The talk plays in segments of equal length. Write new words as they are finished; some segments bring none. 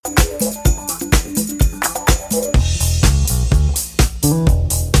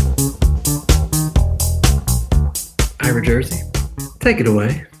Take it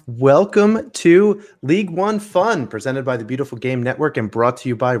away. Welcome to League One Fun, presented by the Beautiful Game Network and brought to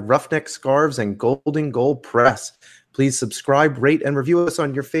you by Roughneck Scarves and Golden Goal Press. Please subscribe, rate, and review us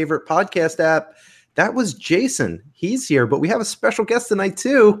on your favorite podcast app. That was Jason. He's here, but we have a special guest tonight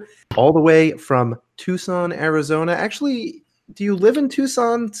too, all the way from Tucson, Arizona. Actually, do you live in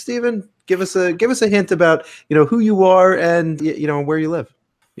Tucson, Steven? Give us a hint about who you are and where you live.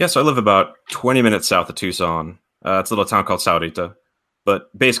 Yeah, so I live about 20 minutes south of Tucson. It's a little town called Saurita.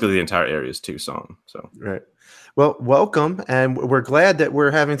 But basically, the entire area is Tucson. So right. Well, welcome, and we're glad that we're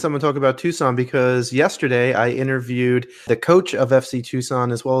having someone talk about Tucson because yesterday I interviewed the coach of FC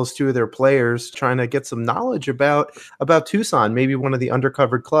Tucson as well as two of their players, trying to get some knowledge about Tucson, maybe one of the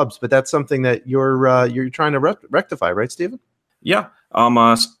undercovered clubs. But that's something that you're trying to rectify, right, Steven? Yeah, a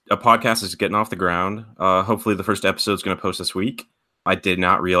podcast is getting off the ground. Hopefully, the first episode is going to post this week. I did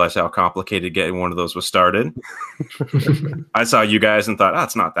not realize how complicated getting one of those was started. I saw you guys and thought,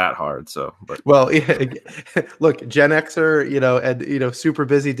 it's not that hard. Well, yeah, look, Gen Xer, and super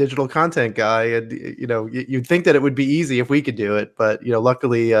busy digital content guy, and you'd think that it would be easy if we could do it, but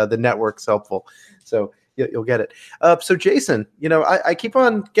luckily the network's helpful, so you'll get it. So Jason, I keep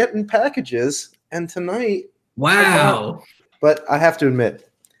on getting packages, and tonight, wow! But I have to admit,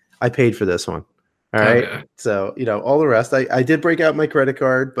 I paid for this one. All right. Okay. So, all the rest, I did break out my credit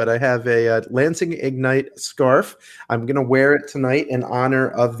card, but I have a Lansing Ignite scarf. I'm going to wear it tonight in honor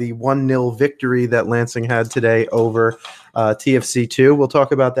of the 1-0 victory that Lansing had today over TFC2. We'll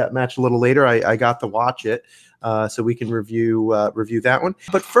talk about that match a little later. I got to watch it, so we can review that one.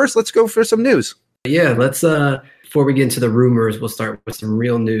 But first, let's go for some news. Yeah, let's, before we get into the rumors, we'll start with some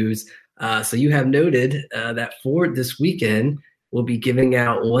real news. So you have noted that Ford this weekend will be giving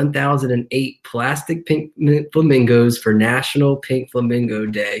out 1,008 plastic pink flamingos for National Pink Flamingo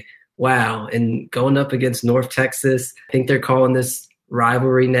Day. Wow. And going up against North Texas, I think they're calling this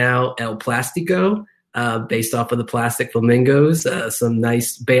rivalry now El Plastico, based off of the plastic flamingos. Some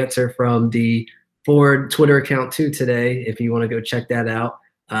nice banter from the Ford Twitter account too today, if you want to go check that out,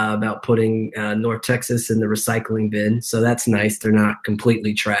 about putting North Texas in the recycling bin. So that's nice. They're not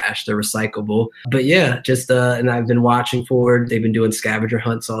completely trash. They're recyclable. But yeah, and I've been watching Ford. They've been doing scavenger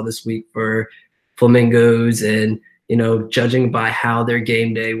hunts all this week for flamingos. And, judging by how their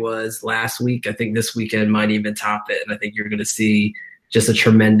game day was last week, I think this weekend might even top it. And I think you're going to see just a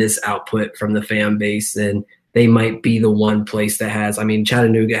tremendous output from the fan base. And they might be the one place that has,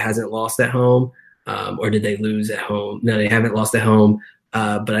 Chattanooga hasn't lost at home. Or did they lose at home? No, they haven't lost at home.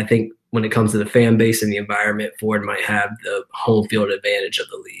 But I think when it comes to the fan base and the environment, Ford might have the home field advantage of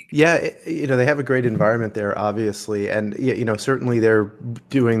the league. Yeah, they have a great environment there, obviously. And, certainly they're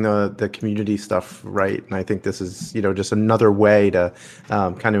doing the community stuff right. And I think this is, just another way to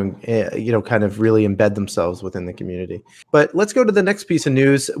kind of really embed themselves within the community. But let's go to the next piece of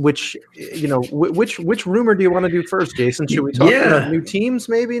news, which rumor do you want to do first, Jason? Should we talk about new teams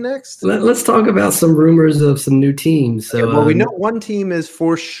maybe next? Let's talk about some rumors of some new teams. So, well, we know one team is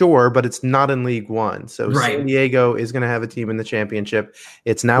for sure, but it's not in League One. So right. San Diego is going to have a team in the championship.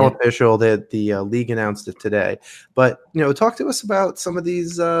 It's now official that the league announced it today. But talk to us about some of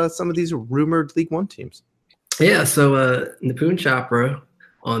these rumored League One teams. Yeah. So Nipun Chopra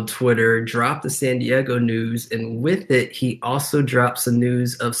on Twitter dropped the San Diego news, and with it, he also dropped some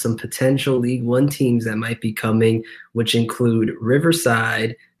news of some potential League One teams that might be coming, which include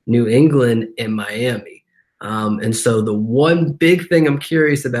Riverside, New England, and Miami. And so the one big thing I'm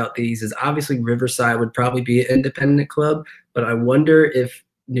curious about these is obviously Riverside would probably be an independent club, but I wonder if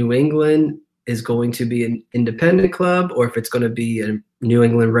New England is going to be an independent club or if it's going to be a New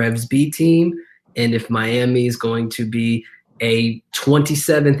England Revs B team, and if Miami is going to be a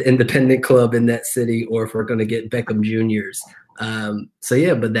 27th independent club in that city, or if we're going to get Beckham Juniors.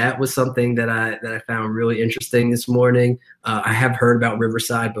 But that was something that I found really interesting this morning. I have heard about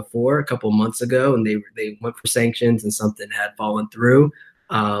Riverside before a couple months ago, and they went for sanctions and something had fallen through.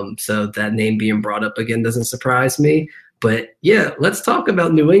 So that name being brought up again doesn't surprise me. But yeah, let's talk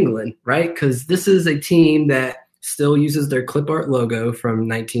about New England, right? Because this is a team that still uses their clip art logo from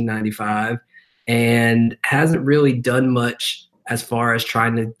 1995 and hasn't really done much as far as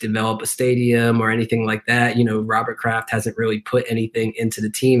trying to develop a stadium or anything like that. Robert Kraft hasn't really put anything into the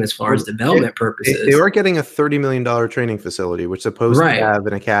team as far as development purposes. They are getting a $30 million training facility, which is supposed to have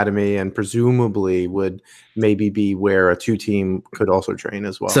an academy and presumably would maybe be where a 2-team could also train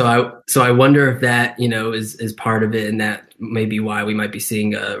as well. So I wonder if that, is part of it, and that may be why we might be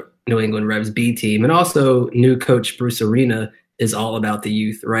seeing a New England Revs B team. And also new coach Bruce Arena is all about the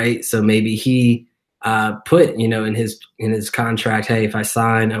youth, right? So maybe he put, in his contract, hey, if I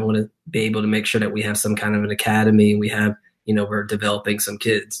sign, I want to be able to make sure that we have some kind of an academy. We have, we're developing some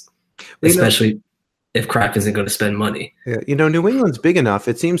kids, especially if Crap isn't going to spend money. Yeah, New England's big enough.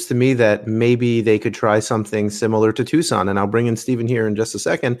 It seems to me that maybe they could try something similar to Tucson, and I'll bring in Stephen here in just a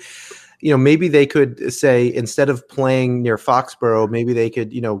second. Maybe they could say, instead of playing near Foxborough, maybe they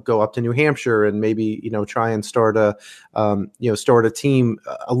could, go up to New Hampshire and maybe, try and start a team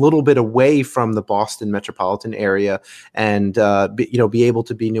a little bit away from the Boston metropolitan area and, be able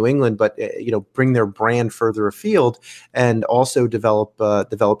to be New England, but, bring their brand further afield and also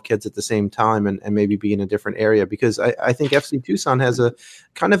develop kids at the same time and maybe be in a different area. Because I think FC Tucson has a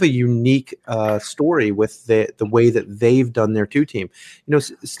kind of a unique story with the way that they've done their two team.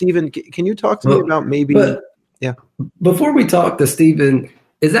 Stephen, can you talk to me about maybe? Before we talk to Stephen,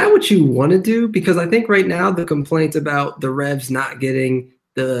 is that what you want to do? Because I think right now the complaint about the Revs not getting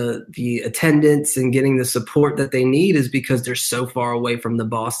the attendance and getting the support that they need is because they're so far away from the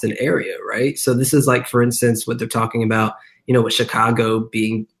Boston area, right? So this is like, for instance, what they're talking about, with Chicago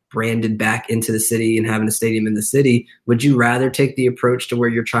being branded back into the city and having a stadium in the city. Would you rather take the approach to where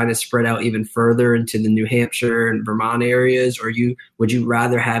you're trying to spread out even further into the New Hampshire and Vermont areas, or would you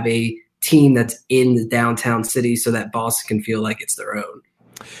rather have a team that's in the downtown city so that Boston can feel like it's their own?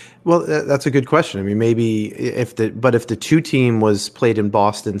 Well, that's a good question. I mean, maybe if the two team was played in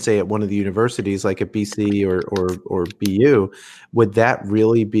Boston, say at one of the universities like at BC or BU, would that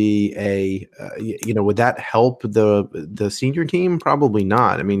really be would that help the senior team? Probably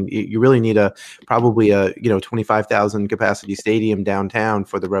not. I mean, you really need probably a 25,000 capacity stadium downtown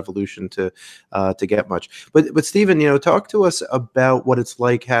for the Revolution to get much. But Stephen, talk to us about what it's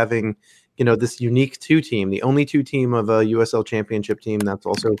like having this unique two team, the only two team of a USL championship team that's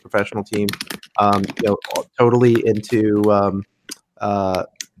also a professional team, totally into,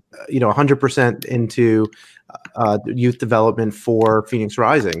 100% into youth development for Phoenix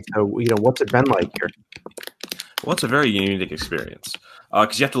Rising. So, what's it been like here? Well, it's a very unique experience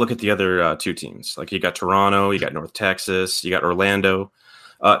because you have to look at the other two teams. Like you got Toronto, you got North Texas, you got Orlando.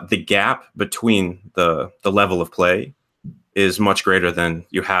 The gap between the level of play is much greater than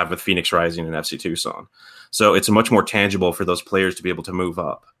you have with Phoenix Rising and FC Tucson. So it's much more tangible for those players to be able to move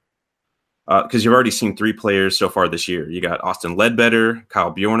up. Because you've already seen three players so far this year. You got Austin Ledbetter,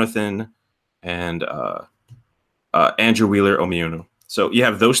 Kyle Bjornathan, and Andrew Wheeler-Omiunu. So you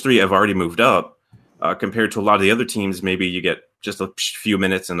have those three have already moved up compared to a lot of the other teams. Maybe you get just a few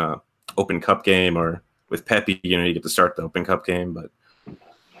minutes in a Open Cup game, or with Pepe, you get to start the Open Cup game. But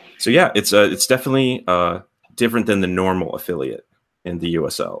so yeah, it's definitely different than the normal affiliate in the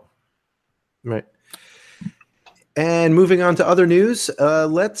USL. Right. And moving on to other news,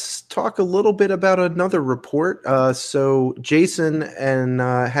 let's talk a little bit about another report. So Jason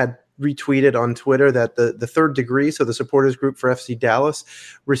had retweeted on Twitter that the Third Degree, so the supporters group for FC Dallas,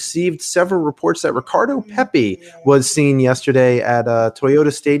 received several reports that Ricardo Pepi was seen yesterday at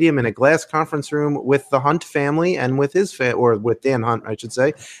Toyota Stadium in a glass conference room with the Hunt family and with his or with Dan Hunt, I should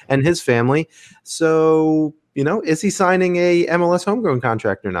say, and his family. So, is he signing a MLS homegrown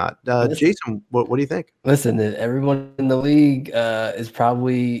contract or not? Jason, what do you think? Listen, everyone in the league is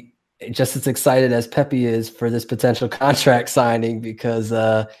probably just as excited as Pepe is for this potential contract signing because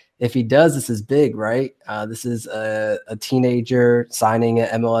if he does, this is big, right? This is a teenager signing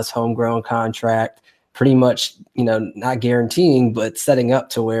an MLS homegrown contract, pretty much, not guaranteeing, but setting up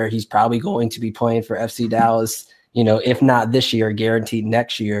to where he's probably going to be playing for FC Dallas, if not this year, guaranteed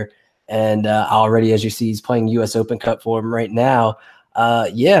next year. And already, as you see, he's playing U.S. Open Cup for him right now.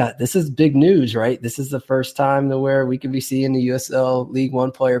 This is big news, right? This is the first time to where we could be seeing the USL League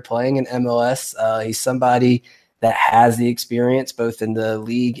One player playing in MLS. He's somebody that has the experience both in the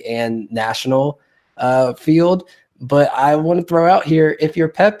league and national field. But I want to throw out here, if you're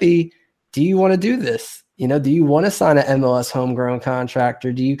Pepe, do you want to do this? Do you want to sign an MLS homegrown contract,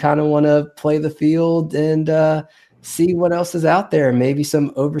 or do you kind of want to play the field and see what else is out there? Maybe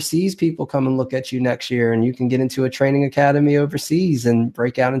some overseas people come and look at you next year and you can get into a training academy overseas and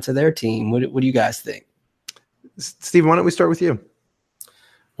break out into their team. What do you guys think? Steve, why don't we start with you?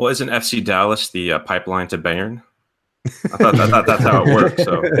 Well, isn't FC Dallas the pipeline to Bayern? I thought that's how it works.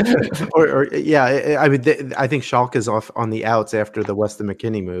 So, I think Schalke is off on the outs after the Weston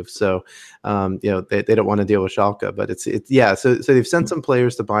McKennie move. So, they don't want to deal with Schalke, but it's. So they've sent some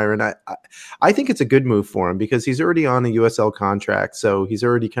players to Bayern. I think it's a good move for him because he's already on a USL contract, so he's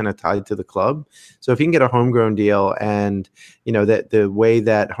already kind of tied to the club. So if he can get a homegrown deal, and that the way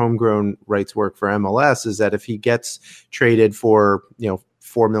that homegrown rights work for MLS is that if he gets traded for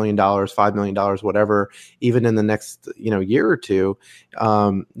 $4 million, $5 million, whatever, even in the next, year or two,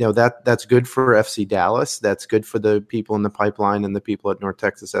 that's good for FC Dallas. That's good for the people in the pipeline and the people at North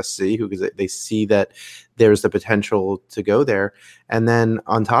Texas SC, because they see that there's the potential to go there. And then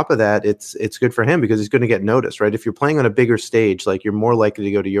on top of that, it's good for him because he's going to get noticed, right? If you're playing on a bigger stage, like, you're more likely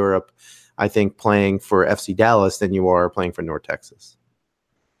to go to Europe, I think, playing for FC Dallas than you are playing for North Texas.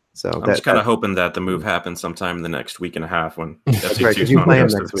 So I'm just kind of hoping that the move happens sometime in the next week and a half when that's right, you play him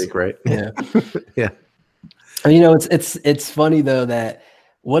next week, right? Yeah. Yeah. It's funny though that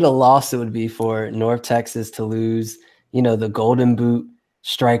what a loss it would be for North Texas to lose, the Golden Boot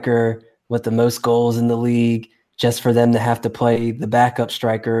striker with the most goals in the league, just for them to have to play the backup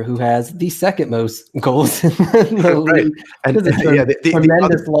striker who has the second most goals in the league. And the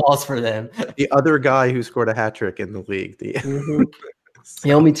tremendous loss for them. The other guy who scored a hat trick in the league.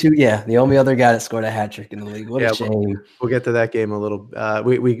 The only other guy that scored a hat trick in the league. What a shame. We'll get to that game a little.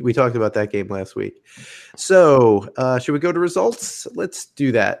 We talked about that game last week. So should we go to results? Let's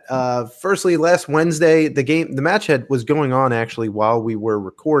do that. Firstly, last Wednesday, the match was going on actually while we were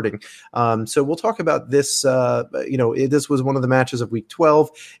recording. So we'll talk about this. This was one of the matches of week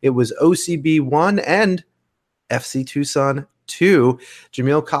 12. It was OCB 1 and FC Tucson 2.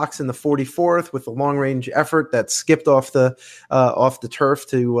 Jameel Cox in the 44th with a long range effort that skipped off the turf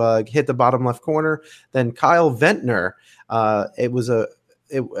to hit the bottom left corner. Then Kyle Ventnor, in the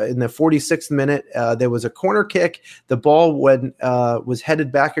 46th minute, there was a corner kick. The ball was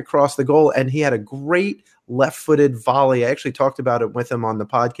headed back across the goal, and he had a great left-footed volley. I actually talked about it with him on the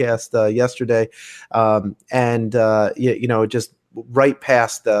podcast yesterday, just right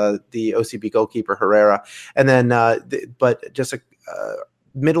past the OCB goalkeeper Herrera. And then, but just a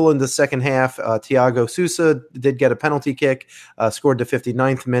middle in the second half, Thiago Sousa did get a penalty kick, scored the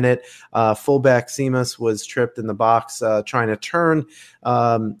 59th minute. Fullback Simas was tripped in the box trying to turn,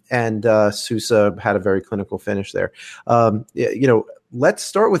 and Sousa had a very clinical finish there. Let's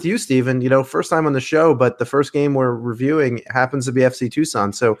start with you, Stephen. First time on the show, but the first game we're reviewing happens to be FC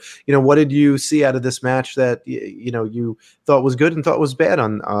Tucson. So, what did you see out of this match that you thought was good and thought was bad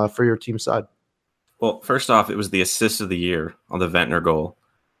on for your team's side? Well, first off, it was the assist of the year on the Ventnor goal.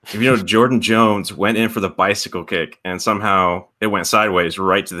 If Jordan Jones went in for the bicycle kick, and somehow it went sideways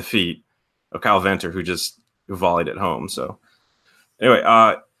right to the feet of Kyle Ventnor, who just volleyed it home. So, anyway,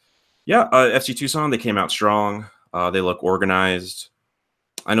 FC Tucson, they came out strong. They look organized.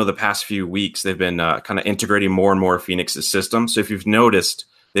 I know the past few weeks they've been kind of integrating more and more Phoenix's system. So if you've noticed,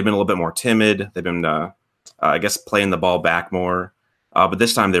 they've been a little bit more timid. They've been, playing the ball back more. But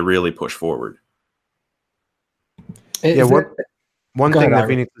this time they really push forward. One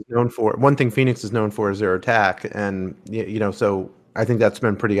thing Phoenix is known for is their attack, and so I think that's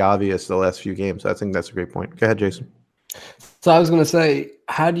been pretty obvious the last few games. So I think that's a great point. Go ahead, Jason. So I was going to say,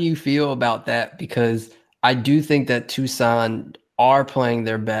 how do you feel about that? Because I do think that Tucson are playing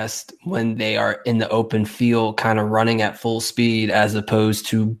their best when they are in the open field, kind of running at full speed, as opposed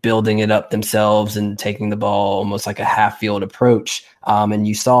to building it up themselves and taking the ball almost like a half field approach. And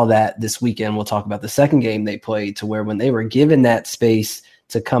you saw that this weekend. We'll talk about the second game they played, to where when they were given that space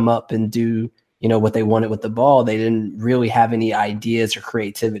to come up and do, what they wanted with the ball, they didn't really have any ideas or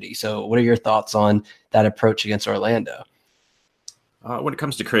creativity. So what are your thoughts on that approach against Orlando? When it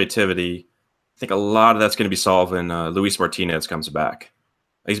comes to creativity, I think a lot of that's going to be solved when Luis Martinez comes back.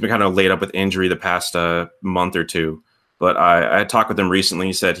 He's been kind of laid up with injury the past month or two, but I talked with him recently.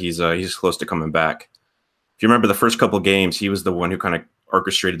 He said he's close to coming back. If you remember the first couple games, he was the one who kind of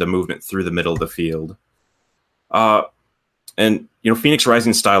orchestrated the movement through the middle of the field. And Phoenix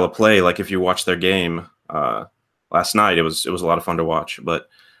Rising style of play, like if you watch their game last night, it was a lot of fun to watch. But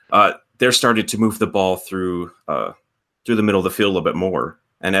they're starting to move the ball through the middle of the field a little bit more.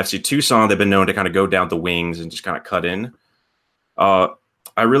 And FC Tucson, they've been known to kind of go down the wings and just kind of cut in. I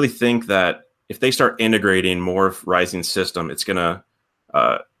really think that if they start integrating more of Rising's system, it's going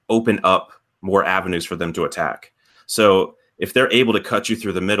to open up more avenues for them to attack. So if they're able to cut you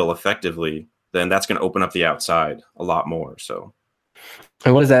through the middle effectively, then that's going to open up the outside a lot more. So,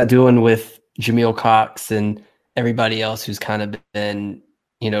 and what is that doing with Jameel Cox and everybody else who's kind of been,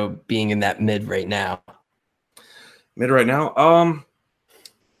 being in that mid right now?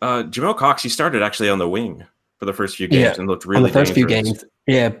 Jameel Cox, he started actually on the wing for the first few games and looked really dangerous. Few games.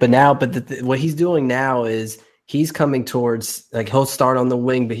 Yeah, but what he's doing now is he's coming towards, like, he'll start on the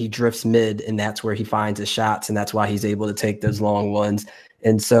wing, but he drifts mid, and that's where he finds his shots, and that's why he's able to take those long ones.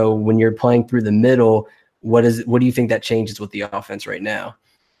 And so when you're playing through the middle, what do you think that changes with the offense right now?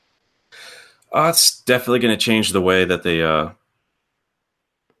 It's definitely going to change the way that they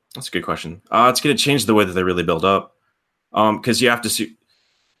that's a good question. It's going to change the way that they really build up. Because you have to see,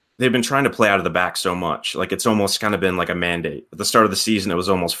 they've been trying to play out of the back so much. Like it's almost kind of been like a mandate. At the start of the season, it was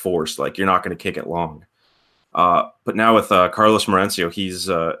almost forced. Like you're not going to kick it long. But now with Carlos Merencio,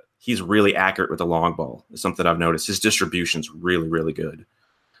 he's really accurate with the long ball. It's something I've noticed. His distribution's really, really good.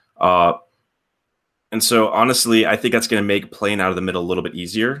 And so honestly, I think that's going to make playing out of the middle a little bit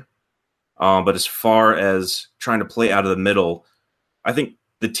easier. But as far as trying to play out of the middle, I think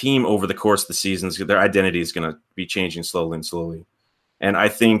the team over the course of the season, their identity is going to be changing slowly. And I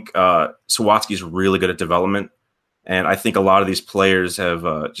think Sawatsky's really good at development. And I think a lot of these players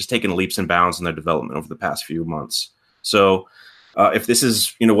have just taken leaps and bounds in their development over the past few months. So if this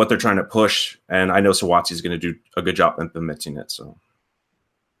is what they're trying to push, and I know Sawatsky's going to do a good job implementing it. So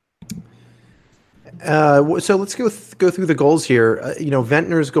let's go through the goals here.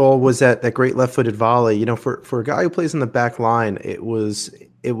 Ventnor's goal was that great left-footed volley. For a guy who plays in the back line, it was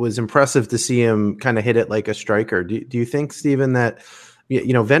impressive to see him kind of hit it like a striker. Do you think, Steven, that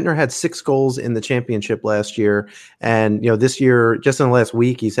Ventnor had 6 goals in the championship last year, and this year, just in the last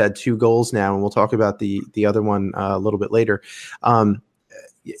week, he's had 2 goals now, and we'll talk about the other one a little bit later.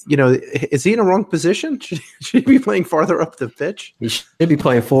 Is he in a wrong position? Should he be playing farther up the pitch? He should be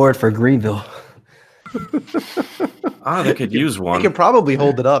playing forward for Greenville. They could use one. He could probably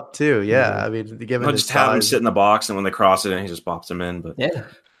hold it up too. Yeah, I mean, given just have him sit in the box, and when they cross it in, he just pops him in. But yeah,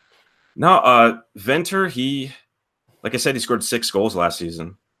 no, Venter, like I said, he scored 6 goals last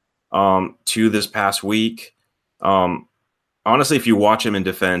season. 2 this past week. Honestly, if you watch him in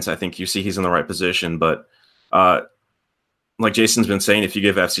defense, I think you see he's in the right position. But like Jason's been saying, if you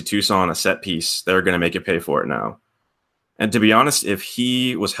give FC Tucson a set piece, they're going to make you pay for it now. And to be honest, if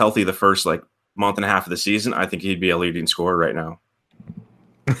he was healthy the first month and a half of the season, I think he'd be a leading scorer right now.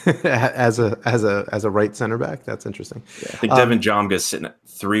 as a right center back, that's interesting. Yeah, I think Devin Jomga is sitting at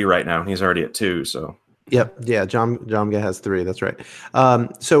 3 right now, and he's already at 2. So. Yep. Yeah. Jomga has 3. That's right.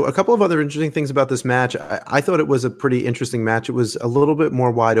 So a couple of other interesting things about this match. I thought it was a pretty interesting match. It was a little bit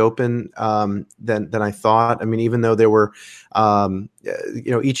more wide open than I thought. I mean, even though there were,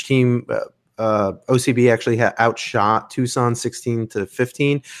 each team. OCB actually outshot Tucson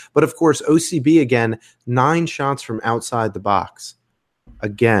 16-15, but of course OCB again 9 shots from outside the box.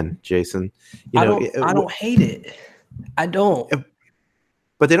 Again, Jason, I don't hate it. I don't.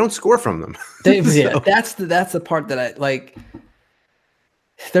 But they don't score from them. Yeah, that's the part that I like.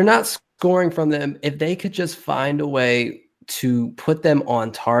 They're not scoring from them. If they could just find a way to put them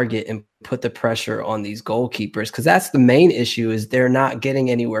on target and put the pressure on these goalkeepers, because that's the main issue, is they're not getting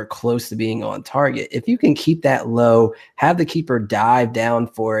anywhere close to being on target. If you can keep that low, have the keeper dive down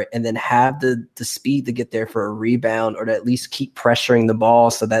for it, and then have the speed to get there for a rebound, or to at least keep pressuring the ball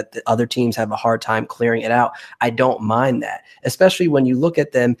so that the other teams have a hard time clearing it out, I don't mind that. Especially when you look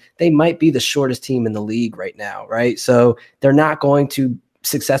at them, they might be the shortest team in the league right now, right? So they're not going to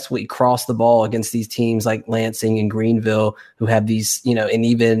successfully cross the ball against these teams like Lansing and Greenville, who have these, and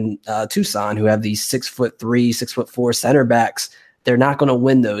even Tucson, who have these 6'3", 6'4" center backs. They're not going to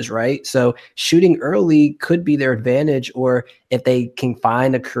win those, right? So shooting early could be their advantage, or if they can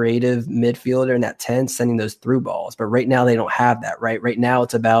find a creative midfielder in that 10, sending those through balls. But right now they don't have that, right? Right now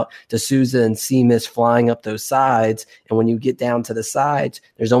it's about D'Souza and Seamus flying up those sides. And when you get down to the sides,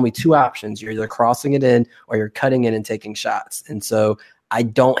 there's only 2 options. You're either crossing it in or you're cutting in and taking shots. And so I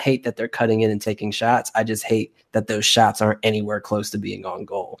don't hate that they're cutting in and taking shots. I just hate that those shots aren't anywhere close to being on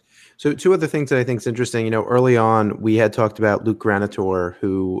goal. So 2 other things that I think is interesting, early on we had talked about Luke Granitor,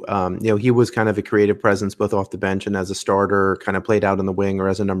 who, he was kind of a creative presence both off the bench and as a starter, kind of played out on the wing or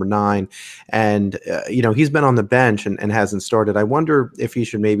as a number 9. And, he's been on the bench and hasn't started. I wonder if he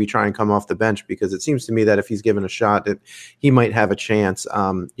should maybe try and come off the bench, because it seems to me that if he's given a shot, he might have a chance.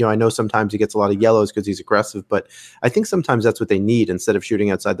 I know sometimes he gets a lot of yellows because he's aggressive, but I think sometimes that's what they need instead of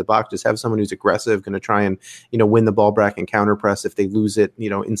shooting outside the box. Just have someone who's aggressive, going to try and, win the ball back and counter press if they lose it,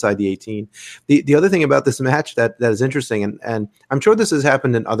 inside the 18. The other thing about this match that is interesting, and I'm sure this has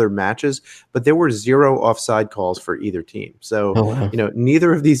happened in other matches, but there were 0 offside calls for either team. So,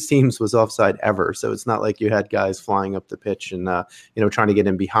 neither of these teams was offside ever. So it's not like you had guys flying up the pitch and, trying to get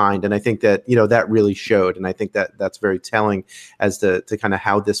in behind. And I think that, that really showed. And I think that that's very telling as to kind of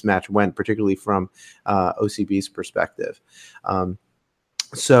how this match went, particularly from OCB's perspective.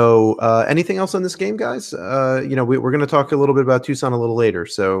 So anything else on this game, guys? We're going to talk a little bit about Tucson a little later,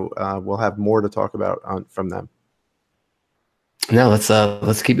 so we'll have more to talk about from them. No,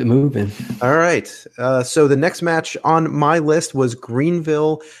 let's keep it moving. All right. So the next match on my list was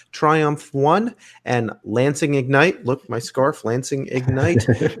Greenville Triumph 1 and Lansing Ignite. Look, my scarf, Lansing Ignite,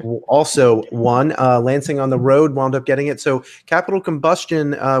 also won. Lansing on the road wound up getting it. So Capital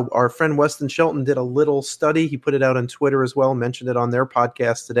Combustion, our friend Weston Shelton did a little study. He put it out on Twitter as well, mentioned it on their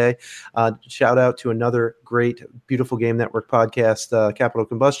podcast today. Shout out to another great Beautiful Game Network podcast, Capital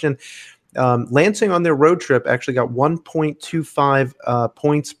Combustion. Lansing on their road trip actually got 1.25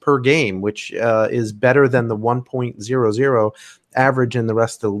 points per game, which is better than the 1.00 average in the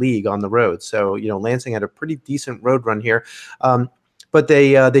rest of the league on the road. So, Lansing had a pretty decent road run here. But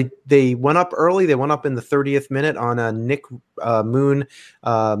they went up early. They went up in the 30th minute on a Nick Moon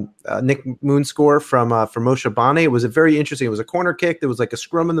score from Moshe Bane. It was a very interesting. It was a corner kick. There was like a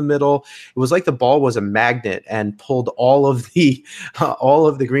scrum in the middle. It was like the ball was a magnet and pulled all of the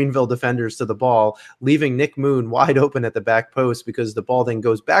Greenville defenders to the ball, leaving Nick Moon wide open at the back post because the ball then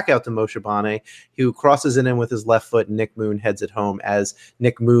goes back out to Moshe Bane, who crosses it in with his left foot, and Nick Moon heads it home, as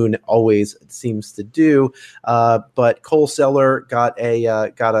Nick Moon always seems to do. But Cole Seller got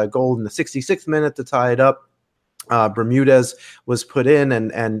a goal in the 66th minute to tie it up. Bermudez was put in,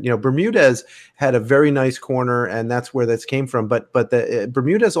 and Bermudez had a very nice corner, and that's where this came from. But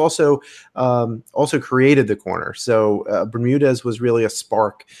Bermudez also created the corner, so Bermudez was really a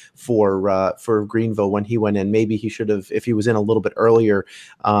spark for Greenville when he went in. Maybe he should have, if he was in a little bit earlier,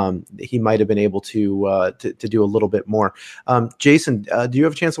 he might have been able to do a little bit more. Jason, do you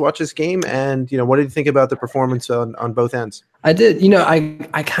have a chance to watch this game? And what did you think about the performance on both ends? I did.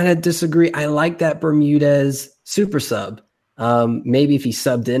 I kind of disagree. I like that Bermudez super sub. Maybe if he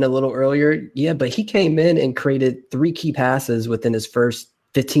subbed in a little earlier, but he came in and created 3 key passes within his first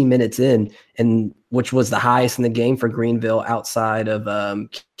 15 minutes in, and which was the highest in the game for Greenville outside of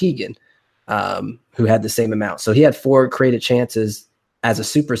Keegan, who had the same amount. So he had 4 created chances as a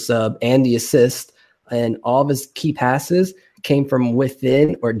super sub and the assist, and all of his key passes came from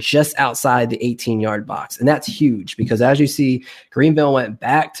within or just outside the 18-yard box. And that's huge because, as you see, Greenville went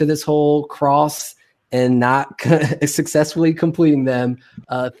back to this whole cross and not successfully completing them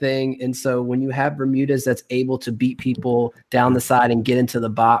thing. And so when you have Bermudez that's able to beat people down the side and get into the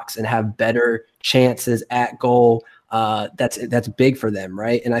box and have better chances at goal, that's big for them,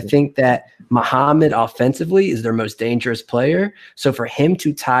 right? And I think that Muhammad offensively is their most dangerous player. So for him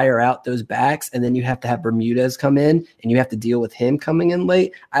to tire out those backs, and then you have to have Bermudez come in and you have to deal with him coming in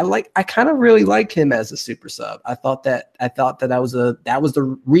late. I kind of really like him as a super sub. I thought that was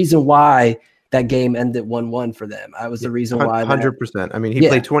the reason why that game ended 1-1 for them. I was the reason why. 100%. I mean,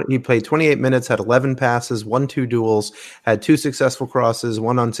 he played 28 minutes, had 11 passes, won 2 duels, had 2 successful crosses,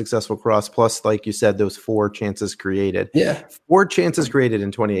 1 unsuccessful cross, plus, like you said, those 4 chances created. Yeah, 4 chances created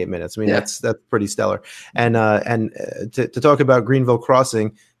in 28 minutes. I mean, that's pretty stellar. And to talk about Greenville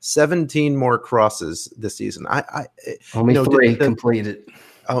crossing, 17 more crosses this season. Only 3 completed.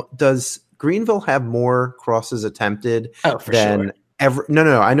 Does Greenville have more crosses attempted than? Sure.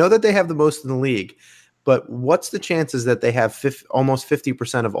 No. I know that they have the most in the league, but what's the chances that they have almost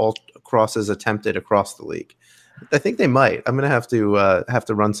 50% of all crosses attempted across the league? I think they might. I'm going to have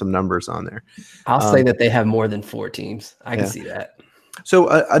to run some numbers on there. I'll say that they have more than 4 teams. I can see that. So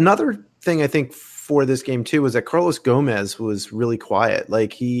another thing I think for this game too was that Carlos Gomez was really quiet.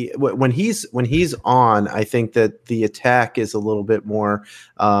 Like when he's on, I think that the attack is a little bit more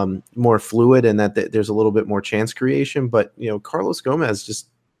fluid, and that there's a little bit more chance creation. But Carlos Gomez just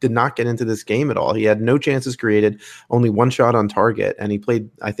did not get into this game at all. He had no chances created, only 1 shot on target, and he played,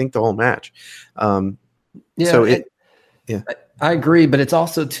 I think, the whole match. I agree, but it's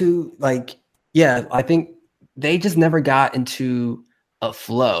also too I think they just never got into a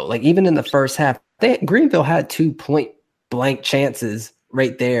flow. Like even in the first half, Greenville had 2 point blank chances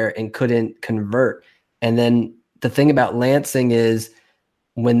right there and couldn't convert. And then the thing about Lansing is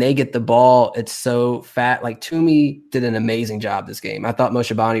when they get the ball, it's so fat. Like Toomey did an amazing job this game. I thought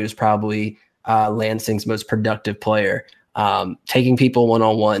Moshe Bane was probably Lansing's most productive player, taking people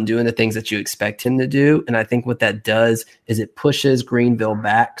one-on-one, doing the things that you expect him to do. And I think what that does is it pushes Greenville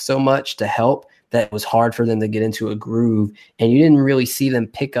back so much to help that it was hard for them to get into a groove. And you didn't really see them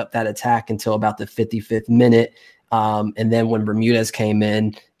pick up that attack until about the 55th minute. And then when Bermudez came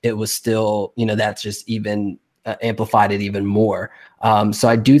in, it was still, that's just even amplified it even more. So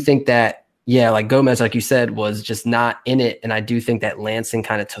I do think that, like Gomez, like you said, was just not in it. And I do think that Lansing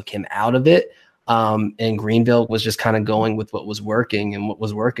kind of took him out of it. And Greenville was just kind of going with what was working, and what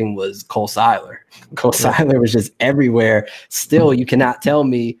was working was Cole Seiler. Cole Seiler was just everywhere. Still, you cannot tell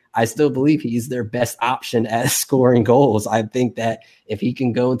me. I still believe he's their best option at scoring goals. I think that if he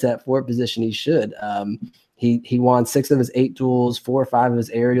can go into that forward position, he should. He won 6 of his 8 duels, 4 or 5 of his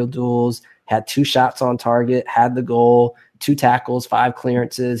aerial duels, had 2 shots on target, had the goal, 2 tackles, 5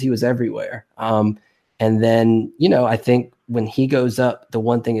 clearances. He was everywhere. And then, I think when he goes up, the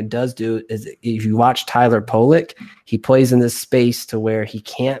one thing it does do is if you watch Tyler Pollock, he plays in this space to where he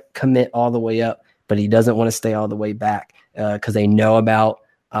can't commit all the way up, but he doesn't want to stay all the way back because they know about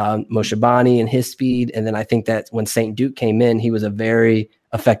Moshobani and his speed. And then I think that when St. Duke came in, he was a very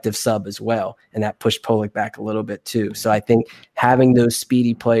effective sub as well. And that pushed Pollock back a little bit too. So I think having those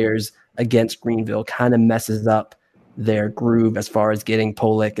speedy players against Greenville kind of messes up their groove as far as getting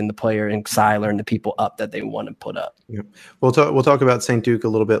Pollock and the player and Seiler and the people up that they want to put up. Yep. We'll talk about St. Duke a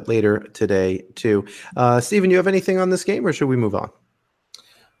little bit later today too. Stephen, you have anything on this game or should we move on?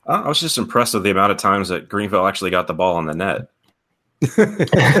 I was just impressed with the amount of times that Greenville actually got the ball on the net.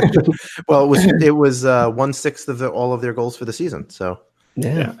 Well, it was 1/6 of all of their goals for the season. So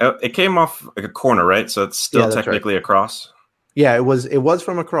yeah, it came off like a corner, right? So it's still technically a cross. Yeah, it was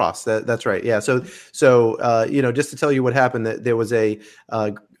from across. That's right. Yeah. So just to tell you what happened, that there was a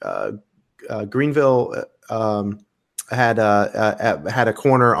Greenville had a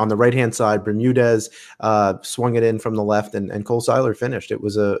corner on the right hand side. Bermudez swung it in from the left, and Cole Seiler finished. It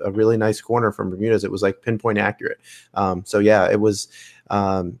was a really nice corner from Bermudez. It was like pinpoint accurate. So yeah, it was.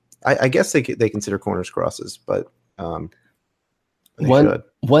 I guess they consider corners crosses, but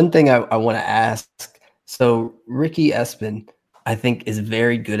one thing I want to ask. So Ricky Espin, I think, is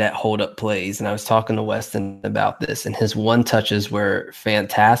very good at hold up plays. And I was talking to Weston about this, and his one touches were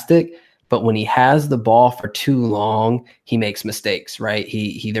fantastic. But when he has the ball for too long, he makes mistakes, right?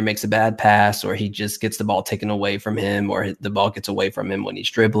 He either makes a bad pass or he just gets the ball taken away from him, or the ball gets away from him when he's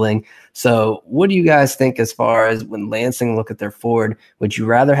dribbling. So what do you guys think as far as when Lansing look at their forward? Would you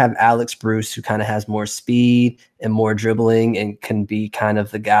rather have Alex Bruce, who kind of has more speed and more dribbling and can be kind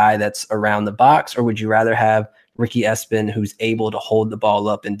of the guy that's around the box? Or would you rather have Ricky Espin, who's able to hold the ball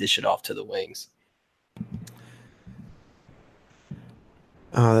up and dish it off to the wings?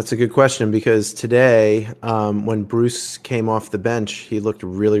 That's a good question, because today, when Bruce came off the bench, he looked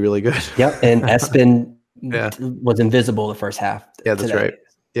really, really good. Yep, and Espin was invisible the first half. Yeah, that's right.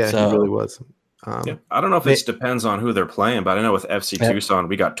 Yeah, he really was. I don't know if it depends on who they're playing, but I know with FC Tucson,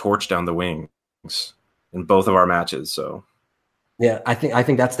 we got torched down the wings in both of our matches. So yeah, I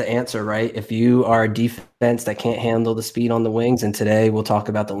think that's the answer, right? If you are a defense that can't handle the speed on the wings, and today we'll talk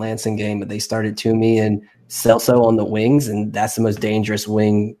about the Lansing game, but they started Toomey and Celso on the wings, and that's the most dangerous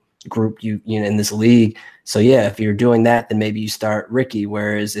wing group you know in this league. So yeah, if you're doing that, then maybe you start Ricky.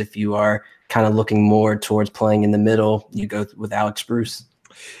 Whereas if you are kind of looking more towards playing in the middle, you go with Alex Bruce.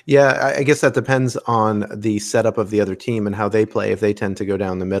 Yeah, I guess that depends on the setup of the other team and how they play. If they tend to go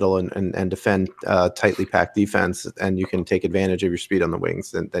down the middle and defend tightly packed defense, and you can take advantage of your speed on the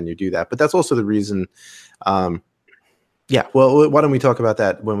wings, then you do that. But that's also the reason. Yeah, well, why don't we talk about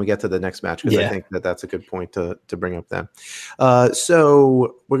that when we get to the next match? Because I think that's a good point to bring up then.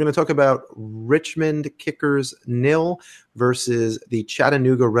 So we're going to talk about Richmond Kickers 0 versus the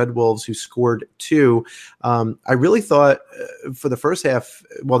Chattanooga Red Wolves, who scored 2. I really thought for the first half,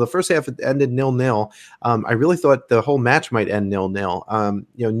 the first half ended 0-0. I really thought the whole match might end 0-0.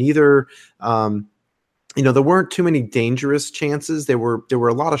 Neither. There weren't too many dangerous chances. There were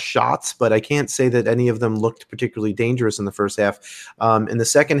a lot of shots, but I can't say that any of them looked particularly dangerous in the first half. In the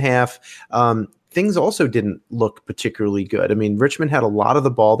second half, things also didn't look particularly good. I mean, Richmond had a lot of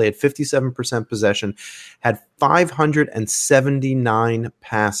the ball. They had 57% possession, had 579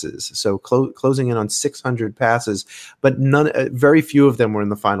 passes, so closing in on 600 passes, but very few of them were in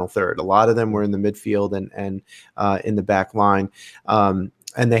the final third. A lot of them were in the midfield and in the back line.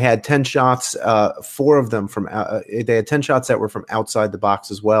 And they had 10 shots, 4 of them they had 10 shots that were from outside the box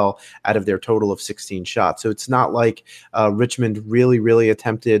as well, out of their total of 16 shots. So it's not like Richmond really, really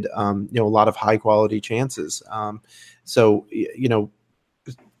attempted, a lot of high quality chances.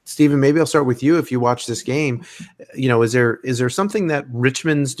 Stephen, maybe I'll start with you. If you watch this game, is there something that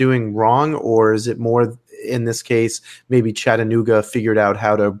Richmond's doing wrong, or is it more in this case, maybe Chattanooga figured out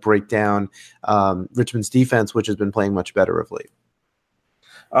how to break down Richmond's defense, which has been playing much better of late?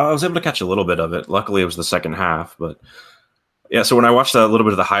 I was able to catch a little bit of it. Luckily, it was the second half. But yeah, so when I watched a little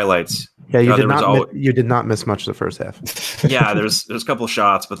bit of the highlights, you did not miss much the first half. Yeah, there's a couple of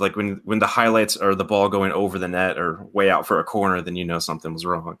shots, but like when the highlights are the ball going over the net or way out for a corner, then something was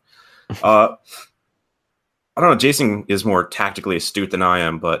wrong. I don't know. Jason is more tactically astute than I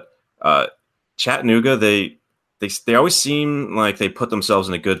am, but Chattanooga, they always seem like they put themselves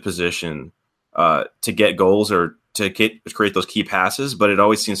in a good position to get goals or to create those key passes, but it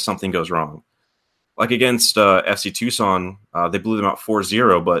always seems something goes wrong. Like against FC Tucson, they blew them out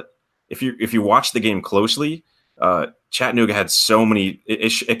 4-0, but if you watch the game closely, Chattanooga had so many.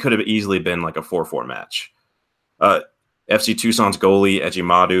 It could have easily been like a 4-4 match. FC Tucson's goalie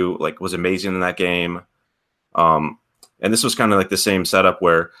Ejimadu was amazing in that game, and this was kind of like the same setup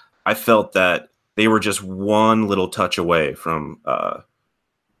where I felt that they were just one little touch away from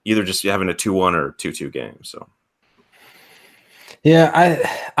either just having a 2-1 or 2-2 game. So. Yeah,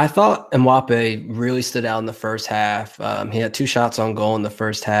 I thought Mwape really stood out in the first half. He had 2 shots on goal in the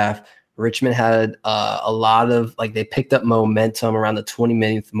first half. Richmond had a lot of they picked up momentum around the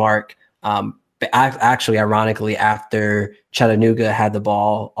 20-minute mark. But actually, ironically, after Chattanooga had the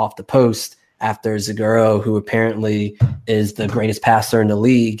ball off the post, after Zaguro, who apparently is the greatest passer in the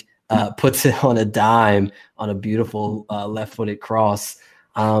league, puts it on a dime on a beautiful left-footed cross.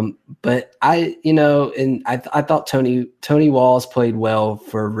 But I thought Tony Walls played well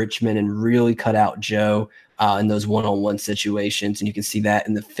for Richmond and really cut out Joe in those one-on-one situations. And you can see that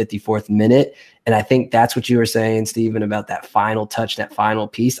in the 54th minute. And I think that's what you were saying, Stephen, about that final touch, that final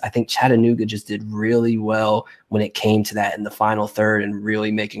piece. I think Chattanooga just did really well when it came to that in the final third and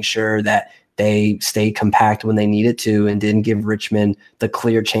really making sure that they stayed compact when they needed to and didn't give Richmond the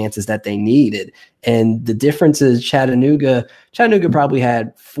clear chances that they needed. And the difference is Chattanooga probably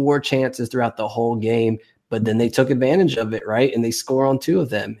had 4 chances throughout the whole game, but then they took advantage of it, right? And they score on 2 of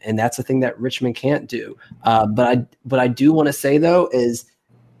them. And that's the thing that Richmond can't do. But I do want to say, though, is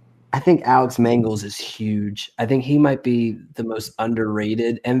I think Alex Mangels is huge. I think he might be the most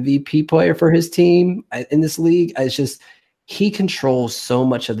underrated MVP player for his team in this league. It's just he controls so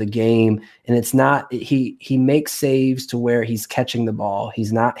much of the game, and it's not he makes saves to where he's catching the ball.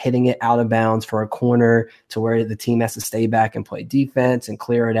 He's not hitting it out of bounds for a corner to where the team has to stay back and play defense and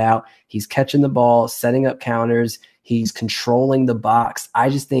clear it out. He's catching the ball, setting up counters. He's controlling the box. I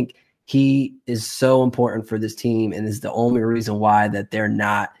just think he is so important for this team and is the only reason why that they're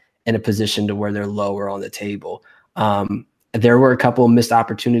not in a position to where they're lower on the table. There were a couple of missed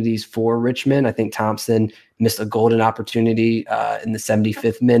opportunities for Richmond. I think Thompson missed a golden opportunity in the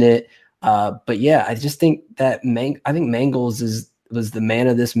 75th minute. But yeah, I just think that Mangels was the man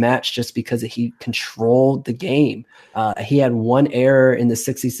of this match just because he controlled the game. He had one error in the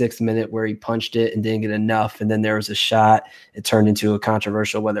 66th minute where he punched it and didn't get enough. And then there was a shot. It turned into a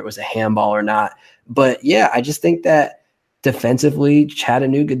controversial, whether it was a handball or not. But yeah, I just think that defensively,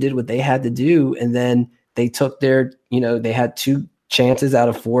 Chattanooga did what they had to do. And then they took their, they had 2 chances out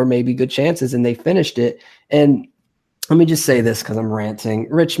of 4, maybe good chances, and they finished it. And let me just say this because I'm ranting.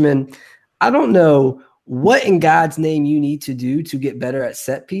 Richmond, I don't know what in God's name you need to do to get better at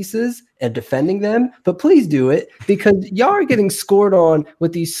set pieces and defending them, but please do it because y'all are getting scored on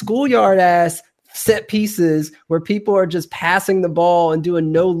with these schoolyard ass set pieces where people are just passing the ball and doing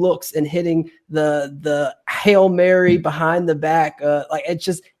no looks and hitting the Hail Mary behind the back.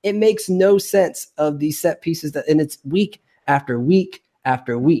 It makes no sense of these set pieces and it's week after week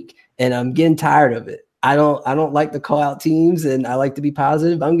after week. And I'm getting tired of it. I don't like to call out teams and I like to be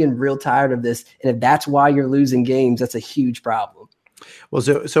positive. I'm getting real tired of this. And if that's why you're losing games, that's a huge problem. Well,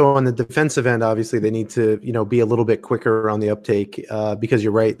 so on the defensive end, obviously they need to, be a little bit quicker on the uptake because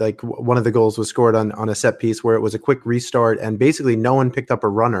you're right. Like one of the goals was scored on a set piece where it was a quick restart and basically no one picked up a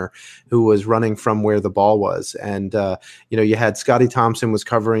runner who was running from where the ball was. And, you had Scotty Thompson was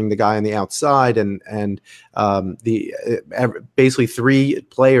covering the guy on the outside and basically 3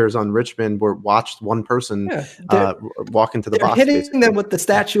 players on Richmond watched one person walk into the box. Hitting basically. them with the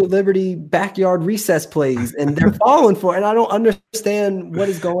Statue of Liberty backyard recess plays and they're falling for it. And I don't understand what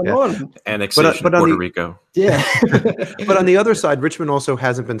is going on. Annexation of Puerto Rico. Yeah. But on the other side, Richmond also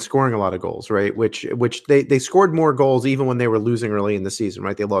hasn't been scoring a lot of goals, right? Which they scored more goals even when they were losing early in the season,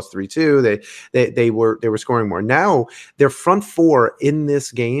 right? They lost 3-2. They were scoring more. Now their front 4 in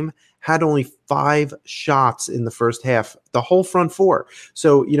this game had only 5 shots in the first half, the whole front 4.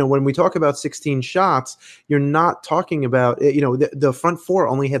 So, when we talk about 16 shots, you're not talking about, the front 4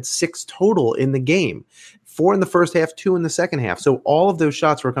 only had 6 total in the game. 4 in the first half, 2 in the second half. So all of those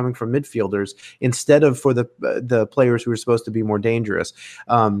shots were coming from midfielders instead of for the players who were supposed to be more dangerous.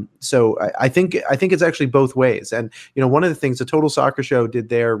 So I think it's actually both ways. And one of the things the Total Soccer Show did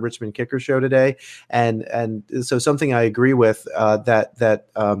their Richmond Kicker Show today, and so something I agree with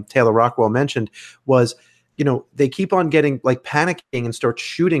that Taylor Rockwell mentioned was, they keep on getting panicking and start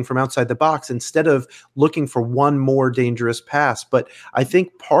shooting from outside the box instead of looking for one more dangerous pass. But I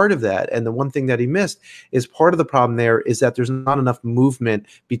think part of that, and the one thing that he missed, is part of the problem there is that there's not enough movement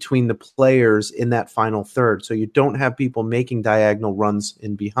between the players in that final third. So you don't have people making diagonal runs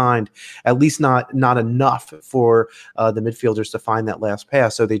in behind, at least not enough for the midfielders to find that last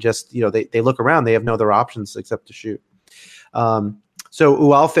pass. So they just, they look around, they have no other options except to shoot. So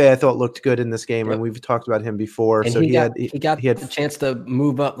Ualfe, I thought, looked good in this game, Yep. and we've talked about him before. And so he got he had the chance to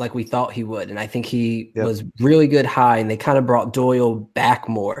move up like we thought he would. And I think he Yep. was really good high, and they kind of brought Doyle back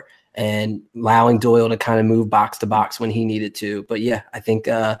more and allowing Doyle to kind of move box to box when he needed to. But yeah, I think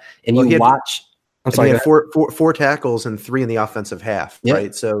he had four tackles and 3 in the offensive half, Yep.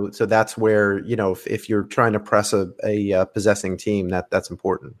 right? So that's where, if you're trying to press a possessing team, that's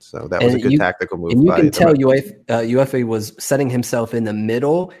important. So that was a good tactical move. And you can tell UFA was setting himself in the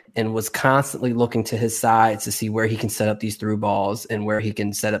middle and was constantly looking to his sides to see where he can set up these through balls and where he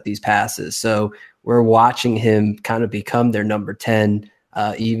can set up these passes. So we're watching him kind of become their number 10.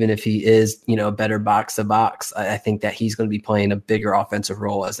 Even if he is, better box to box, I think that he's going to be playing a bigger offensive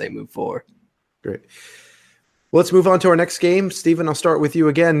role as they move forward. Great. Well, let's move on to our next game. Stephen, I'll start with you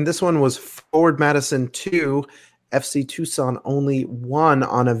again. This one was Forward Madison 2, FC Tucson only 1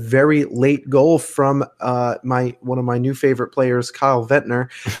 on a very late goal from one of my new favorite players, Kyle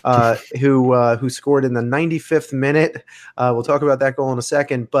Ventner, who scored in the 95th minute. We'll talk about that goal in a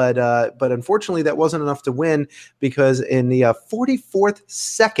second, but unfortunately that wasn't enough to win, because in the 44th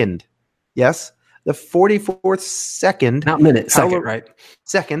second, yes, the 44th second, not minute, second, right?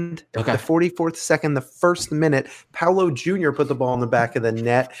 Second, okay. The 44th second, the first minute, Paolo Jr. put the ball in the back of the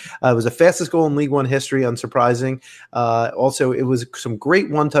net. It was the fastest goal in League One history, unsurprising. Also, it was some great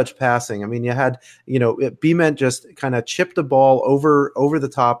one-touch passing. I mean, you had, Bement just kind of chipped the ball over the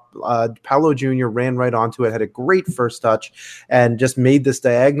top. Paolo Jr. ran right onto it, had a great first touch, and just made this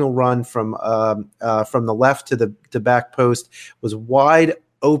diagonal run from the left to the back post. Was wide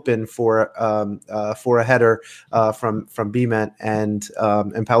open for a header from Bement, and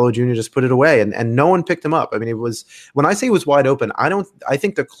Paolo Jr. just put it away, and no one picked him up. I mean, it was, when I say it was wide open, I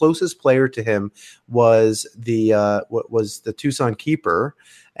think the closest player to him was the Tucson keeper,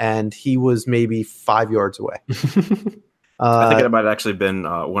 and he was maybe 5 yards away. I think it might have actually been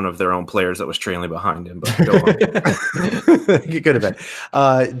one of their own players that was trailing behind him. But go on. You could have been.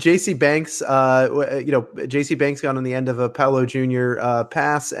 JC Banks. JC Banks got on the end of a Paolo Jr.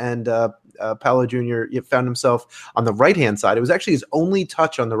 Pass, and Paolo Jr. found himself on the right-hand side. It was actually his only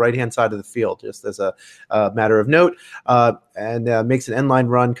touch on the right-hand side of the field, just as a matter of note, and makes an end-line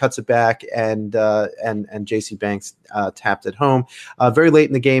run, cuts it back, and JC Banks tapped it home. Very late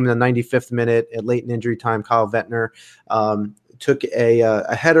in the game, in the 95th minute, late in injury time, Kyle Ventner took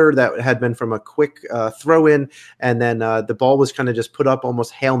a header that had been from a quick throw-in, and then the ball was kind of just put up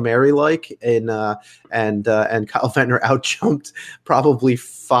almost Hail Mary-like, and Kyle Ventner out-jumped probably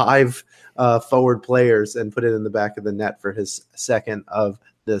 5 forward players and put it in the back of the net for his second of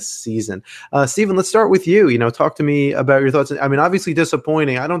this season. Stephen, let's start with you. Talk to me about your thoughts. I mean, obviously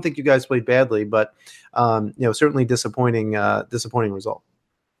disappointing. I don't think you guys played badly, but certainly disappointing result.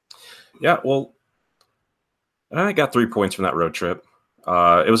 Yeah, well, I got 3 points from that road trip.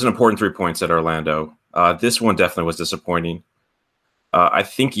 It was an important 3 points at Orlando. This one definitely was disappointing. I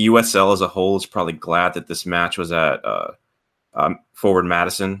think USL as a whole is probably glad that this match was at Forward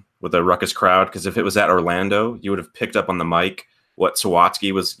Madison with a ruckus crowd, because if it was at Orlando, you would have picked up on the mic what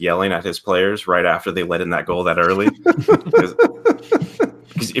Sawatsky was yelling at his players right after they let in that goal that early. Because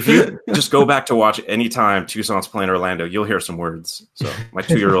if you just go back to watch any time Tucson's playing Orlando, you'll hear some words. So my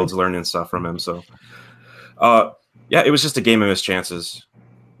 2-year-old's learning stuff from him. So it was just a game of missed chances.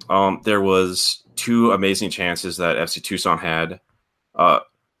 There was 2 amazing chances that FC Tucson had.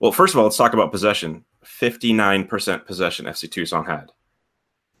 Well, first of all, let's talk about possession. 59% possession FC Tucson had.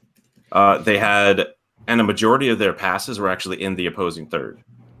 They had, and a majority of their passes were actually in the opposing third.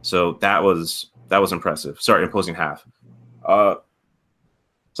 So that was impressive. Sorry, opposing half.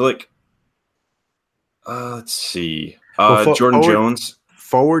 Let's see. Jordan Jones.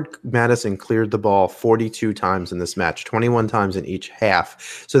 Forward Madison cleared the ball 42 times in this match, 21 times in each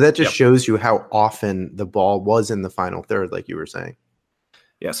half. So that just shows you how often the ball was in the final third, like you were saying.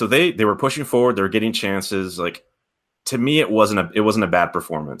 Yeah, so they were pushing forward. They were getting chances. Like, to me, it wasn't a bad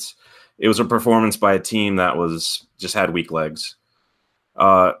performance. It was a performance by a team that just had weak legs.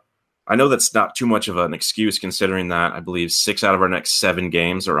 I know that's not too much of an excuse, considering that I believe 6 out of our next 7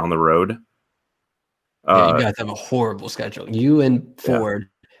 games are on the road. You guys have a horrible schedule. You and Ford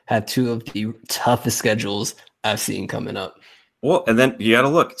have 2 of the toughest schedules I've seen coming up. Well, and then you got to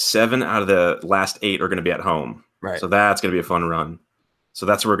look. 7 out of the last 8 are going to be at home. Right. So that's going to be a fun run. So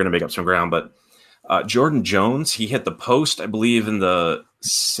that's where we're going to make up some ground. But Jordan Jones, he hit the post, I believe, in the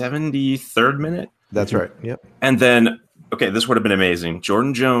 73rd minute. That's right. Yep. And then, okay, this would have been amazing.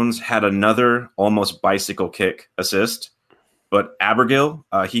 Jordan Jones had another almost bicycle kick assist. But Abergil,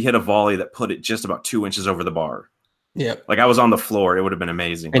 he hit a volley that put it just about 2 inches over the bar. Yep. Like I was on the floor. It would have been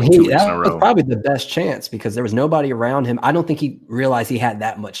amazing. And like 2 weeks in a that was row. probably the best chance because there was nobody around him. I don't think he realized he had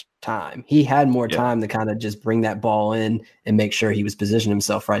that much time. He had more time to kind of just bring that ball in and make sure he was positioning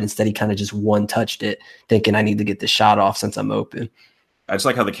himself right. Instead, he kind of just one-touched it, thinking I need to get this shot off since I'm open. I just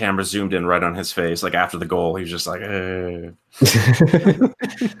like how the camera zoomed in right on his face. Like after the goal, he was just like, eh.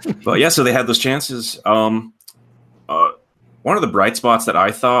 But yeah, so they had those chances. One of the bright spots that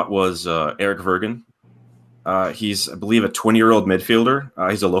I thought was Eric Vergen. He's, I believe, a 20-year-old midfielder.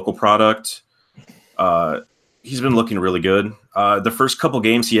 He's a local product. He's been looking really good. The first couple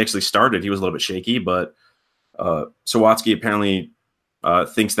games he actually started, he was a little bit shaky, but Sawatsky apparently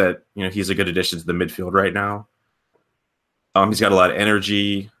thinks that he's a good addition to the midfield right now. He's got a lot of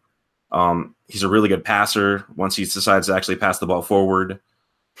energy. He's a really good passer once he decides to actually pass the ball forward.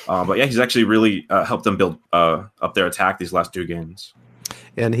 But yeah, he's actually really helped them build up their attack these last 2 games.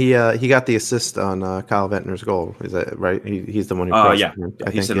 And he got the assist on Kyle Ventnor's goal. Is that right? He's the one who crossed him,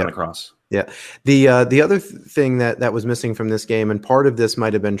 he's sitting on the cross. Yeah. The other thing that was missing from this game, and part of this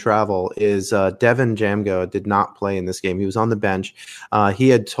might have been travel, is Devin Jamgo did not play in this game. He was on the bench. He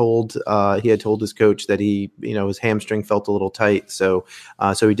had told his coach that his hamstring felt a little tight, so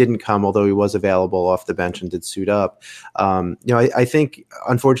he didn't come, although he was available off the bench and did suit up. I think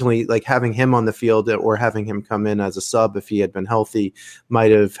unfortunately, like having him on the field or having him come in as a sub if he had been healthy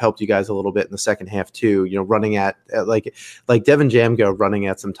might have helped you guys a little bit in the second half too. Running at like Devin Jamgo running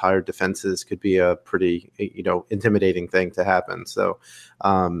at some tired defenses could be a pretty intimidating thing to happen. So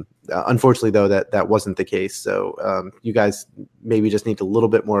unfortunately though that wasn't the case. So you guys maybe just need a little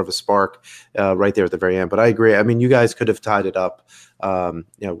bit more of a spark right there at the very end. But I agree. I mean, you guys could have tied it up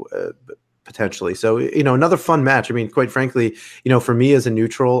potentially. So, another fun match. I mean, quite frankly, for me as a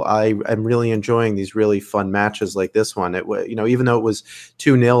neutral, I am really enjoying these really fun matches like this one. Even though it was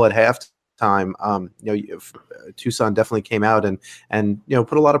 2-0 at halftime, Tucson definitely came out and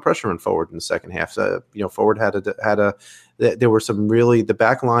put a lot of pressure on Forward in the second half. So, Forward there were some really, the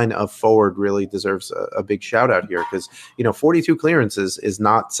back line of Forward really deserves a big shout out here because 42 clearances is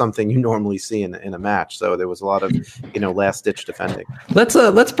not something you normally see in a match. So there was a lot of last ditch defending.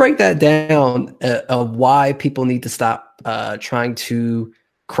 Let's break that down of why people need to stop trying to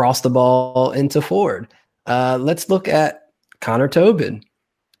cross the ball into Forward. Let's look at Connor Tobin.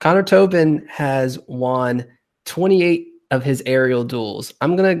 Connor Tobin has won 28 of his aerial duels.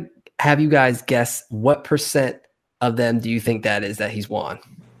 I'm going to have you guys guess what percent of them do you think that is that he's won?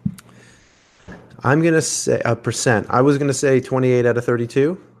 I'm going to say a percent. I was going to say 28 out of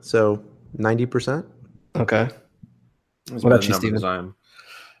 32, so 90%. Okay. What about you, Steven?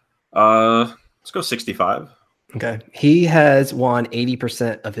 Let's go 65. Okay. He has won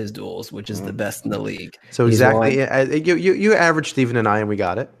 80% of his duels, which is the best in the league. So He's exactly. You averaged Stephen and I, and we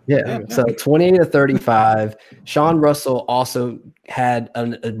got it. Yeah. So 28 to 35. Sean Russell also had a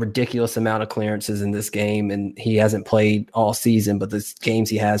ridiculous amount of clearances in this game, and he hasn't played all season, but the games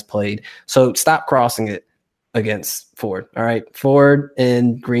he has played. So stop crossing it against Ford. All right. Ford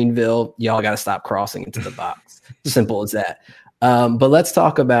and Greenville, y'all got to stop crossing into the box. Simple as that. But let's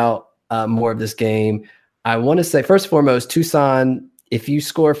talk about more of this game. I want to say, first and foremost, Tucson, if you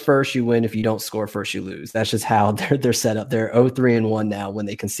score first, you win. If you don't score first, you lose. That's just how they're set up. They're 0-3-1 now when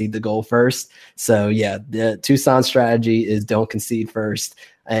they concede the goal first. So, yeah, the Tucson strategy is don't concede first,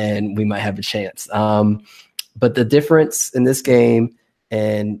 and we might have a chance. But the difference in this game,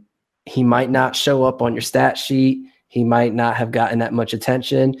 and he might not show up on your stat sheet. He might not have gotten that much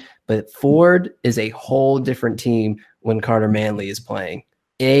attention. But Ford is a whole different team when Carter Manley is playing.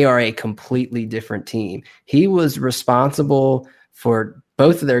 They are a completely different team. He was responsible for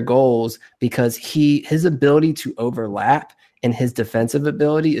both of their goals because his ability to overlap and his defensive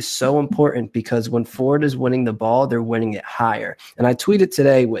ability is so important because when Ford is winning the ball, they're winning it higher. And I tweeted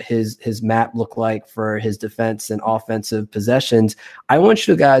today what his map looked like for his defense and offensive possessions. I want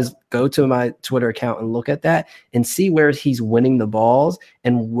you guys go to my Twitter account and look at that and see where he's winning the balls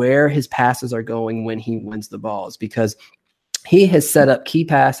and where his passes are going when he wins the balls, because he has set up key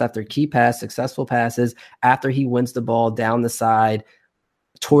pass after key pass, successful passes after he wins the ball down the side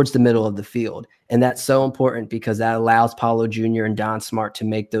towards the middle of the field. And that's so important because that allows Paulo Jr. and Don Smart to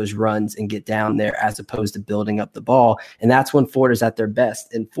make those runs and get down there as opposed to building up the ball. And that's when Ford is at their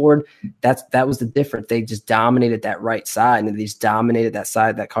best. And Ford, that was the difference. They just dominated that right side, and they just dominated that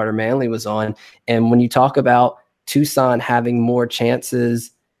side that Carter Manley was on. And when you talk about Tucson having more chances,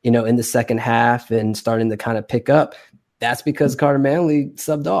 in the second half and starting to kind of pick up, that's because Carter Manley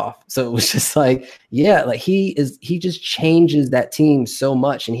subbed off. So it was just like, yeah, like he just changes that team so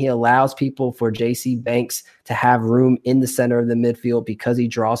much, and he allows people for JC Banks to have room in the center of the midfield because he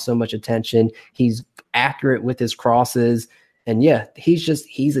draws so much attention. He's accurate with his crosses. And yeah,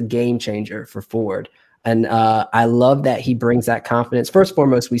 he's a game changer for Ford. And I love that he brings that confidence. First and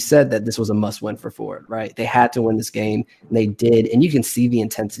foremost, we said that this was a must-win for Ford, right? They had to win this game, and they did. And you can see the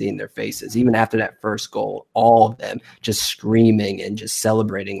intensity in their faces. Even after that first goal, all of them just screaming and just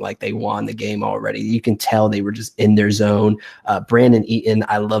celebrating like they won the game already. You can tell they were just in their zone. Brandon Eaton,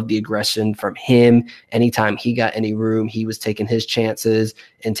 I love the aggression from him. Anytime he got any room, he was taking his chances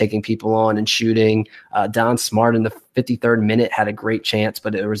and taking people on and shooting. Don Smart in the 53rd minute had a great chance,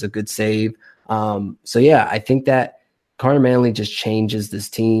 but it was a good save. So yeah, I think that Carter Manley just changes this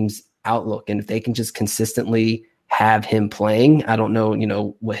team's outlook. And if they can just consistently have him playing, I don't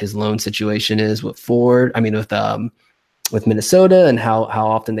know, what his loan situation is with Ford. I mean, with Minnesota and how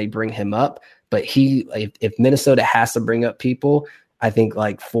often they bring him up. But if Minnesota has to bring up people, I think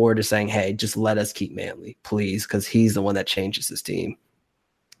like Ford is saying, hey, just let us keep Manley, please, because he's the one that changes his team.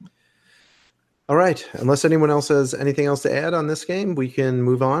 All right. Unless anyone else has anything else to add on this game, we can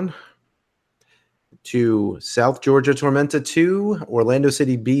move on to South Georgia Tormenta 2, Orlando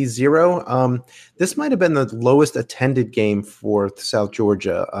City B 0. This might have been the lowest attended game for South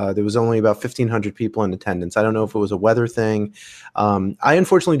Georgia. There was only about 1,500 people in attendance. I don't know if it was a weather thing. I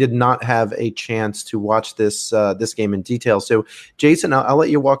unfortunately did not have a chance to watch this game in detail. So, Jason, I'll let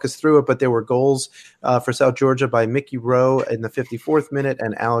you walk us through it, but there were goals for South Georgia by Mickey Rowe in the 54th minute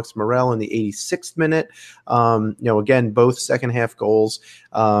and Alex Morel in the 86th minute. Again, both second half goals.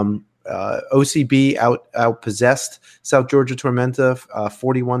 OCB outpossessed South Georgia Tormenta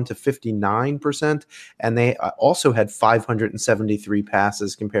 41-59%, and they also had 573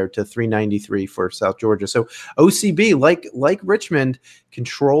 passes compared to 393 for South Georgia. So OCB, like Richmond,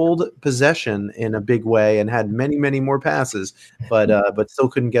 controlled possession in a big way and had many more passes, but still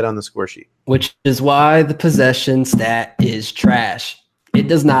couldn't get on the score sheet. Which is why the possession stat is trash. It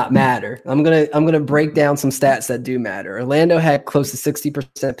does not matter. I'm gonna break down some stats that do matter. Orlando had close to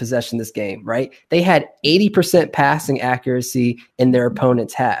 60% possession this game, right? They had 80% passing accuracy in their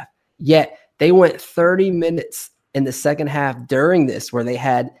opponent's half. Yet they went 30 minutes in the second half during this, where they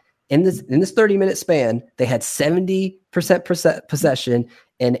had in this 30-minute span, they had 70% possession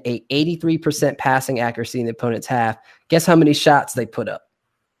and a 83% passing accuracy in the opponent's half. Guess how many shots they put up?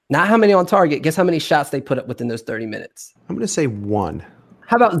 Not how many on target. Guess how many shots they put up within those 30 minutes? I'm going to say 1.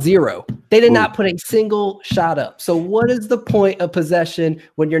 How about 0? They did not put a single shot up. So what is the point of possession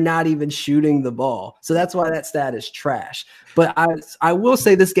when you're not even shooting the ball? So that's why that stat is trash. But I will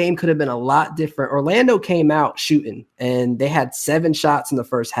say this game could have been a lot different. Orlando came out shooting, and they had 7 shots in the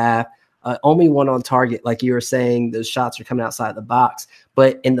first half. Only 1 on target. Like you were saying, those shots are coming outside the box.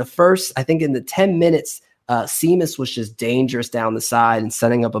 But in the 10 minutes, Seamus was just dangerous down the side and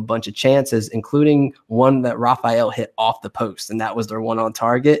setting up a bunch of chances, including one that Raphael hit off the post, and that was their 1 on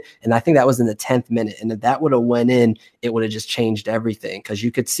target. And I think that was in the 10th minute. And if that would have went in, it would have just changed everything, because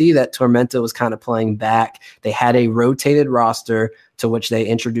you could see that Tormenta was kind of playing back. They had a rotated roster to which they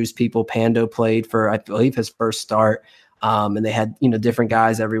introduced people. Pando played for, I believe, his first start. And they had, different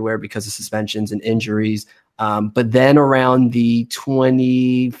guys everywhere because of suspensions and injuries. But then around the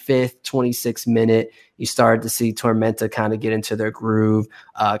 25th, 26th minute, you started to see Tormenta kind of get into their groove.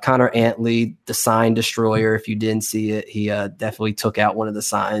 Connor Antley, the sign destroyer, if you didn't see it, he definitely took out one of the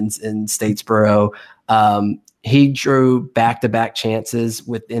signs in Statesboro. He drew back-to-back chances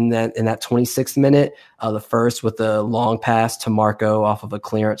in that 26th minute. The first with a long pass to Marco off of a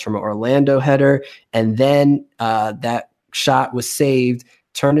clearance from an Orlando header. And then that shot was saved,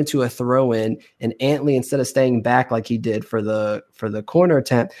 turned into a throw-in, and Antley, instead of staying back like he did for the corner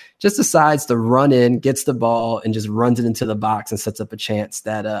attempt, just decides to run in, gets the ball, and just runs it into the box and sets up a chance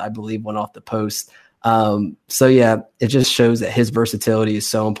that I believe went off the post. So yeah, it just shows that his versatility is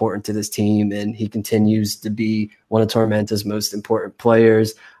so important to this team, and he continues to be one of Tormenta's most important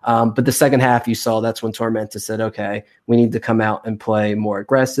players. But the second half, you saw that's when Tormenta said, okay, we need to come out and play more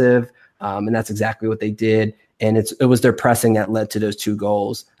aggressive. And that's exactly what they did. And it was their pressing that led to those 2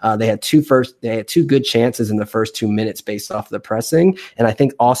 goals. They had 2 good chances in the first 2 minutes based off the pressing. And I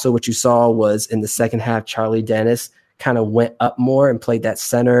think also what you saw was in the second half, Charlie Dennis kind of went up more and played that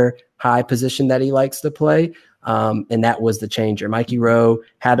center high position that he likes to play. And that was the changer. Mikey Rowe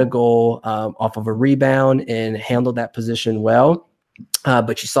had a goal off of a rebound and handled that position well.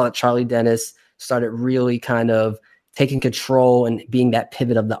 But you saw that Charlie Dennis started really kind of taking control and being that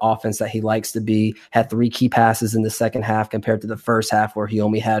pivot of the offense that he likes to be. Had 3 key passes in the second half compared to the first half where he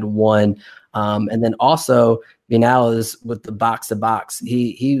only had 1. And then also Vinales with the box to box.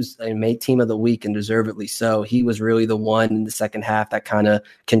 He was made team of the week and deservedly so. He was really the one in the second half that kind of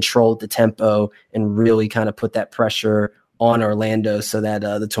controlled the tempo and really kind of put that pressure on Orlando so that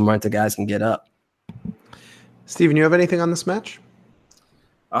the Tormenta guys can get up. Steven, you have anything on this match?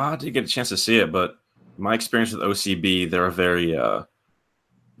 I didn't get a chance to see it, but my experience with OCB, they're very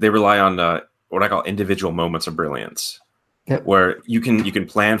they rely on what I call individual moments of brilliance. Yep. Where you can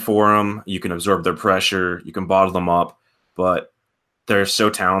plan for them, you can absorb their pressure, you can bottle them up, but they're so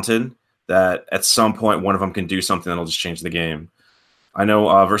talented that at some point one of them can do something that'll just change the game. I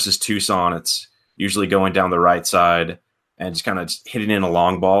know versus Tucson, it's usually going down the right side and just kind of hitting in a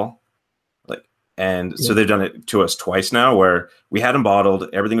long ball. So they've done it to us twice now where we had them bottled,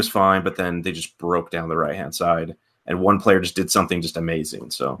 everything was fine, but then they just broke down the right-hand side and one player just did something just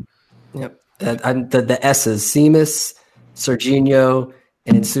amazing. So, yep. The S's, Seamus, Serginho,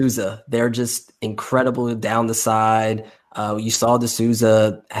 and Souza, they're just incredible down the side. You saw the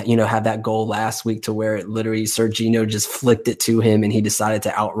Souza, have that goal last week to where it literally Serginho just flicked it to him and he decided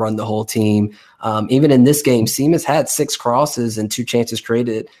to outrun the whole team. Even in this game, Seamus had 6 crosses and 2 chances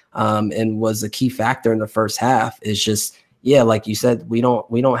created, and was a key factor in the first half. It's just, like you said, we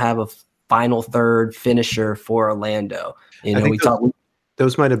don't have a final third finisher for Orlando.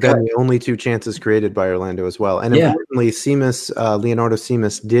 Those might have been the only 2 chances created by Orlando as well. And importantly, Leonardo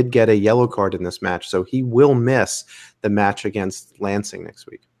Seamus did get a yellow card in this match, so he will miss the match against Lansing next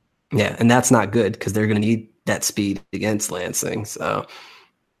week. Yeah, and that's not good because they're going to need that speed against Lansing. So,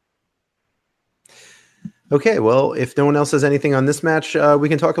 okay, well, if no one else has anything on this match, we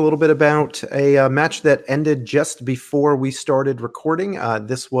can talk a little bit about a match that ended just before we started recording.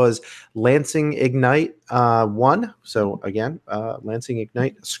 This was Lansing Ignite 1. So again, Lansing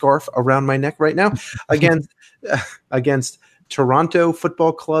Ignite, scarf around my neck right now, against Toronto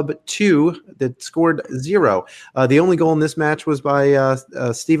Football Club 2 that scored 0. The only goal in this match was by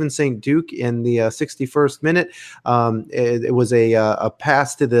Stephen St. Duke in the 61st minute. It was a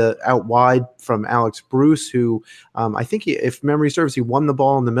pass to the out wide from Alex Bruce, who I think, if memory serves, he won the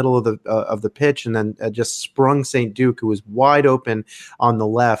ball in the middle of the pitch and then just sprung St. Duke, who was wide open on the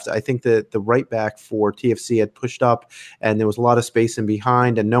left. I think that the right back for TFC had pushed up, and there was a lot of space in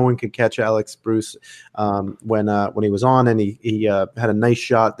behind, and no one could catch Alex Bruce when he was on, and he had a nice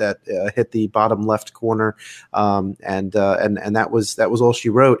shot that hit the bottom left corner, and that was all she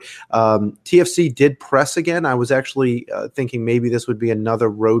wrote. TFC did press again. I was actually thinking maybe this would be another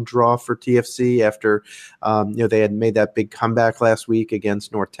road draw for TFC after they had made that big comeback last week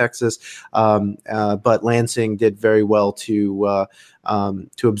against North Texas, but Lansing did very well to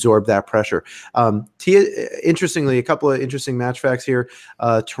absorb that pressure. Interestingly, a couple of interesting match facts here.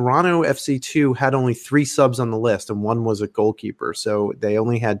 Toronto FC2 had only 3 subs on the list, and one was a goalkeeper. So they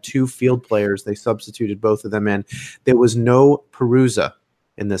only had 2 field players. They substituted both of them in. There was no Perusa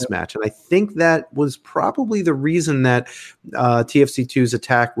in this match. And I think that was probably the reason that TFC2's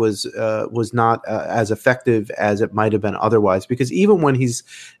attack was not as effective as it might have been otherwise, because even when he's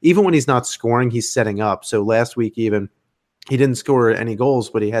not scoring, he's setting up. So last week even, he didn't score any goals,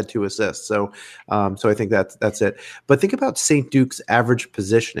 but he had 2 assists. So I think that's it. But think about St. Duke's average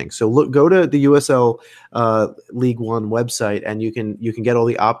positioning. So go to the USL League One website, and you can get all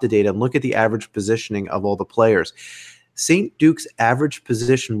the Opta data and look at the average positioning of all the players. St. Duke's average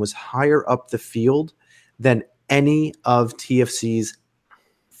position was higher up the field than any of TFC's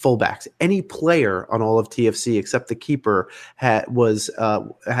fullbacks. Any player on all of TFC except the keeper had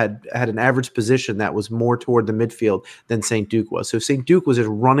an average position that was more toward the midfield than St. Duke was. So St. Duke was just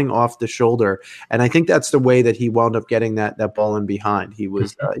running off the shoulder, and I think that's the way that he wound up getting that ball in behind. He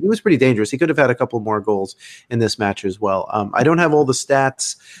was pretty dangerous. He could have had a couple more goals in this match as well. I don't have all the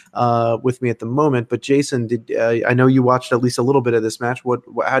stats with me at the moment, but Jason, I know you watched at least a little bit of this match.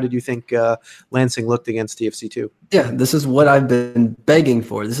 How did you think Lansing looked against TFC2? Yeah, this is what I've been begging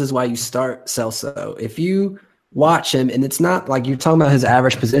for. This is why you start Celso. If you watch him, and it's not like you're talking about his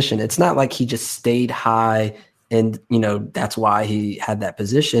average position, it's not like he just stayed high and, that's why he had that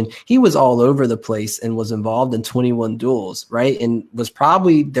position. He was all over the place and was involved in 21 duels, right? And was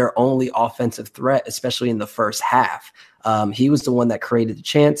probably their only offensive threat, especially in the first half. He was the one that created the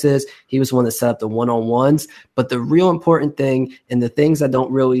chances. He was the one that set up the one-on-ones. But the real important thing, and the things that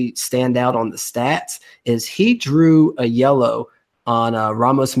don't really stand out on the stats, is he drew a yellow on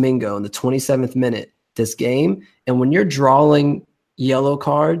Ramos Mingo in the 27th minute this game. And when you're drawing yellow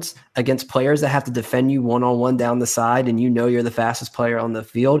cards against players that have to defend you one-on-one down the side, and you're the fastest player on the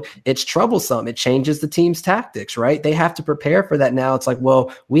field, it's troublesome. It changes the team's tactics, right? They have to prepare for that now. It's like,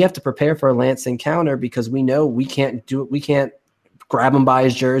 well, we have to prepare for a Lansing counter because we know we can't grab him by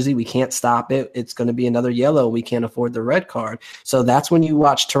his jersey. We can't stop it. It's going to be another yellow. We can't afford the red card. So that's when you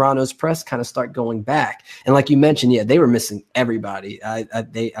watch Toronto's press kind of start going back. And like you mentioned, yeah, they were missing everybody.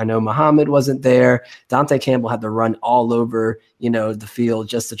 I know Muhammad wasn't there. Dante Campbell had to run all over, the field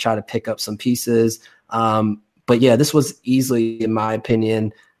just to try to pick up some pieces. But yeah, this was easily, in my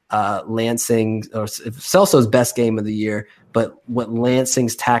opinion, Lansing or Celso's best game of the year, but what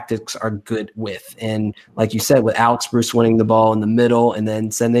Lansing's tactics are good with. And like you said, with Alex Bruce winning the ball in the middle and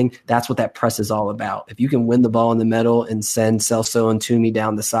then sending, that's what that press is all about. If you can win the ball in the middle and send Celso and Toomey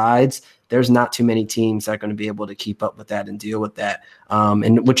down the sides, there's not too many teams that are going to be able to keep up with that and deal with that.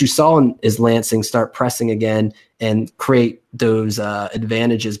 And what you saw is Lansing start pressing again and create those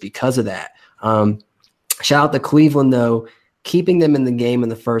advantages because of that. Shout out to Cleveland, though, keeping them in the game in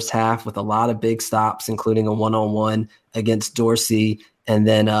the first half with a lot of big stops, including a one-on-one against Dorsey, and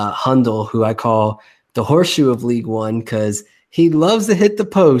then Hundle, who I call the horseshoe of League One because he loves to hit the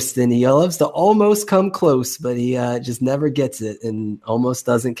post and he loves to almost come close, but he just never gets it and almost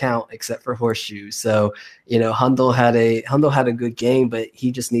doesn't count except for horseshoes. So, Hundle had a good game, but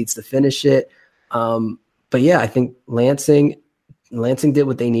he just needs to finish it. But yeah, I think Lansing did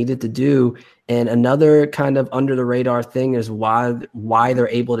what they needed to do. And another kind of under the radar thing is why they're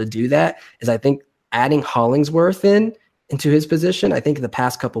able to do that is I think adding Hollingsworth into his position. I think in the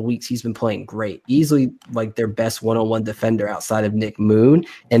past couple of weeks, he's been playing great, easily like their best one-on-one defender outside of Nick Moon.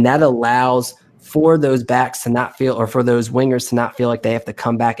 And that allows for those backs to not feel, or for those wingers to not feel like they have to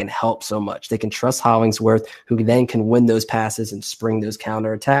come back and help so much. They can trust Hollingsworth, who then can win those passes and spring those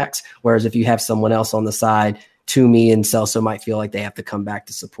counterattacks. Whereas if you have someone else on the side, Toomey and Celso might feel like they have to come back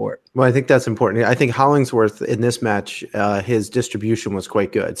to support. Well, I think that's important. I think Hollingsworth in this match, his distribution was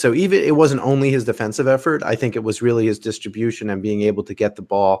quite good. So even it wasn't only his defensive effort. I think it was really his distribution and being able to get the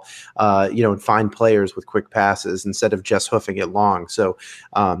ball, and find players with quick passes instead of just hoofing it long. So,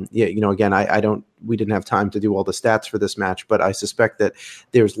 again, we didn't have time to do all the stats for this match, but I suspect that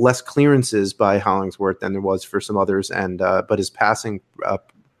there's less clearances by Hollingsworth than there was for some others. But his passing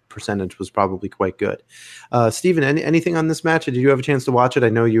percentage was probably quite good. Stephen, anything on this match? Did you have a chance to watch it? I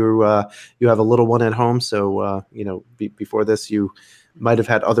know you have a little one at home, so before this you might have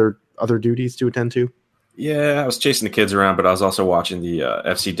had other duties to attend to. Yeah, I was chasing the kids around, but I was also watching the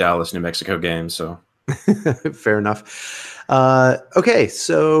FC Dallas New Mexico game. So fair enough. Okay,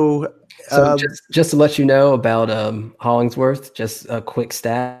 so just to let you know about Hollingsworth, just a quick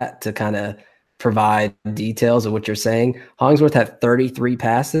stat to kind of provide details of what you're saying. Hollingsworth had 33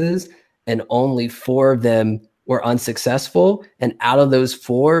 passes and only 4 of them were unsuccessful. And out of those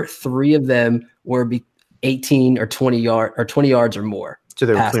 4, 3 of them were 18 or 20 yards or more. So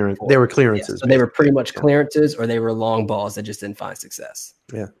they were clearances. Yeah, so they were pretty much clearances, or they were long balls that just didn't find success.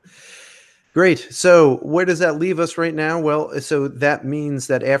 Yeah. Great. So where does that leave us right now? Well, so that means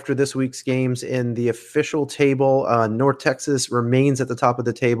that after this week's games in the official table, North Texas remains at the top of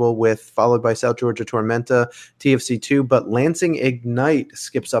the table followed by South Georgia Tormenta, TFC2, but Lansing Ignite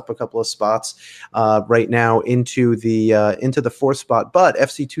skips up a couple of spots right now into the 4th spot. But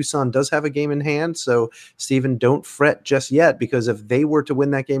FC Tucson does have a game in hand. So Stephen, don't fret just yet, because if they were to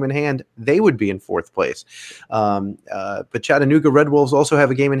win that game in hand, they would be in 4th place. But Chattanooga Red Wolves also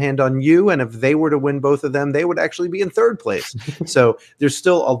have a game in hand on you, and if they were to win both of them, they would actually be in 3rd place. So there's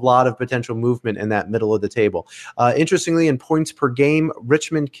still a lot of potential movement in that middle of the table. Interestingly, in points per game,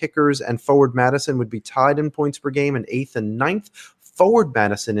 Richmond Kickers and Forward Madison would be tied in points per game in 8th and 9th. Forward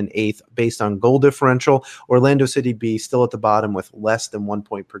Madison in 8th based on goal differential. Orlando City B still at the bottom with less than 1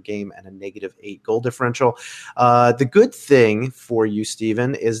 point per game and a -8 goal differential. The good thing for you,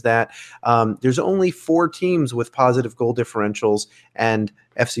 Stephen, is that there's only 4 teams with positive goal differentials, and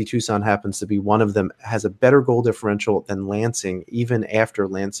FC Tucson happens to be one of them, has a better goal differential than Lansing, even after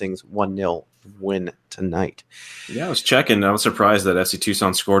Lansing's 1-0 win tonight. Yeah, I was checking. I was surprised that FC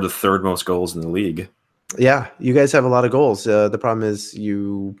Tucson scored the 3rd most goals in the league. Yeah, you guys have a lot of goals. The problem is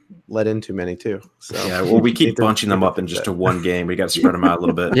you let in too many too. So yeah, well, we keep bunching them up in just a one game. We got to spread them out a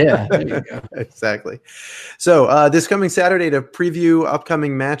little bit. Yeah, there you go. Exactly. So this coming Saturday to preview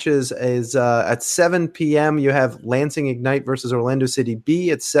upcoming matches is at 7 p.m. You have Lansing Ignite versus Orlando City B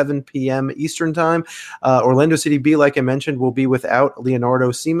at 7 p.m. Eastern time. Orlando City B, like I mentioned, will be without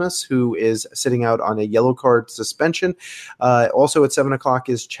Leonardo Simas, who is sitting out on a yellow card suspension. Also at 7 o'clock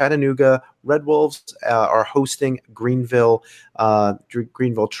is Chattanooga Red Wolves are hosting Greenville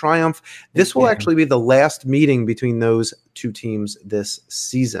Triumph. This will actually be the last meeting between those two teams this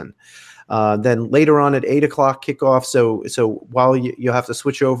season. Then later on at 8 o'clock kickoff. So while you have to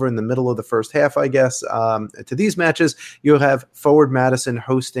switch over in the middle of the first half, I guess, to these matches, you'll have Forward Madison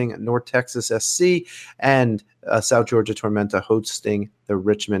hosting North Texas SC, and South Georgia Tormenta hosting the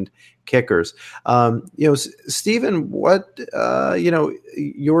Richmond Kickers. Stephen, what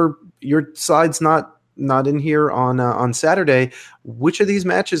your side's not in here on Saturday. Which of these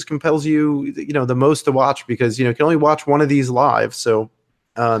matches compels you the most to watch? Because you can only watch one of these live. So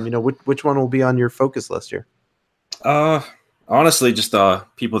which one will be on your focus list here? Honestly, just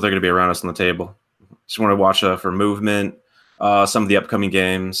people that are going to be around us on the table. Just want to watch for movement, some of the upcoming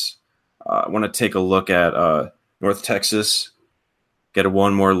games. I want to take a look at North Texas, get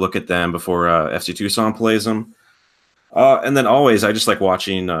one more look at them before FC Tucson plays them. And then always, I just like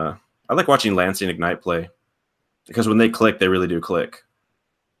watching. I like watching Lansing Ignite play because when they click, they really do click.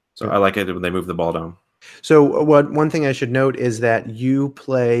 So I like it when they move the ball down. So one thing I should note is that you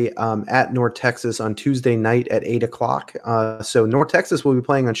play at North Texas on Tuesday night at 8:00. So North Texas will be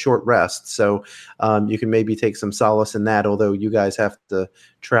playing on short rest. So you can maybe take some solace in that, although you guys have to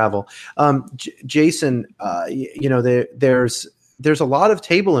travel. Jason, there's a lot of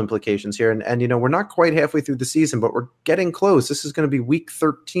table implications here. And we're not quite halfway through the season, but we're getting close. This is going to be week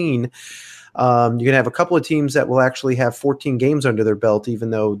 13. You're going to have a couple of teams that will actually have 14 games under their belt,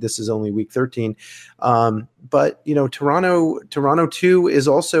 even though this is only week 13. But Toronto 2 is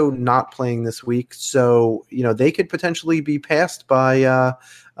also not playing this week. So, they could potentially be passed by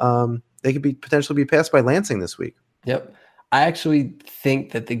Lansing this week. Yep. I actually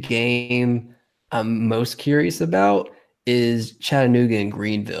think that the game I'm most curious about is Chattanooga and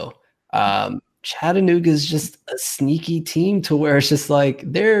Greenville. Chattanooga is just a sneaky team to where it's just like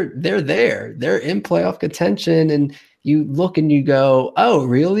they're there. They're in playoff contention, and you look and you go, oh,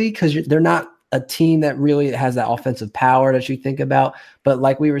 really? Because they're not a team that really has that offensive power that you think about. But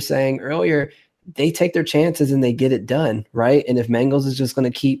like we were saying earlier, they take their chances and they get it done, right? And if Mangles is just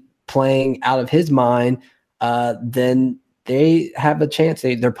going to keep playing out of his mind, then they have a chance.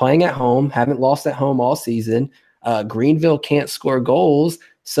 They're playing at home, haven't lost at home all season. Greenville can't score goals.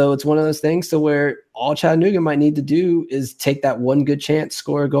 So it's one of those things to where all Chattanooga might need to do is take that one good chance,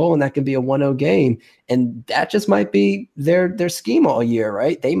 score a goal, and that can be a 1-0 game. And that just might be their scheme all year,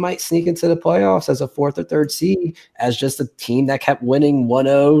 right? They might sneak into the playoffs as a 4th or 3rd seed as just a team that kept winning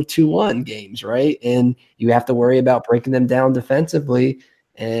 1-0, 2-1 games, right? And you have to worry about breaking them down defensively.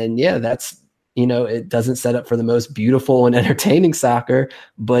 And yeah, that's, it doesn't set up for the most beautiful and entertaining soccer,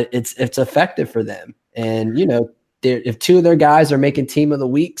 but it's effective for them. And, if 2 of their guys are making team of the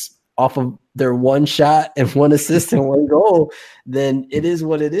weeks off of their 1 shot and 1 assist and 1 goal, then it is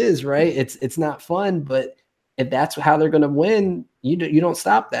what it is, right? It's not fun, but if that's how they're going to win, you don't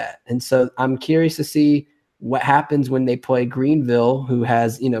stop that. And so I'm curious to see what happens when they play Greenville, who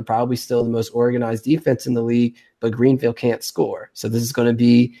has, probably still the most organized defense in the league, but Greenville can't score. So this is going to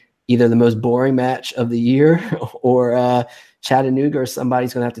be either the most boring match of the year or Chattanooga or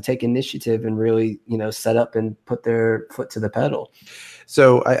somebody's going to have to take initiative and really, set up and put their foot to the pedal.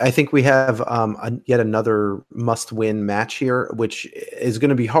 So I think we have yet another must-win match here, which is going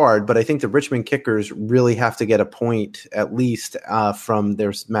to be hard. But I think the Richmond Kickers really have to get a point at least from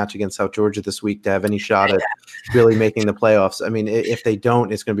their match against South Georgia this week to have any shot at really making the playoffs. I mean, if they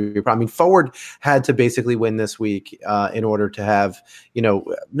don't, it's going to be a problem. I mean, Forward had to basically win this week in order to have,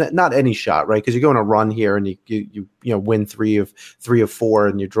 not any shot, right? Because you go on a run here and you win 3 of 4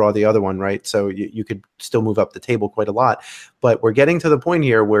 and you draw the other one, right? So you could still move up the table quite a lot. But we're getting to the point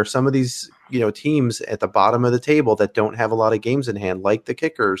here where some of these, teams at the bottom of the table that don't have a lot of games in hand, like the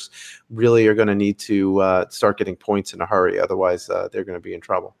Kickers, really are going to need to start getting points in a hurry. Otherwise, they're going to be in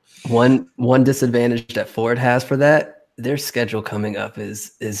trouble. One disadvantage that Ford has for that, their schedule coming up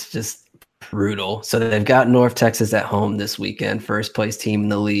is just brutal. So they've got North Texas at home this weekend, first place team in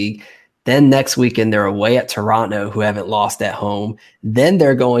the league. Then next weekend, they're away at Toronto, who haven't lost at home. Then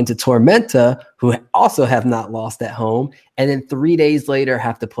they're going to Tormenta, who also have not lost at home. And then 3 days later,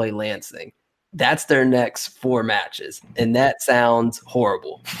 have to play Lansing. That's their next 4 matches. And that sounds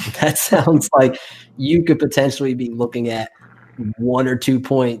horrible. That sounds like you could potentially be looking at 1 or 2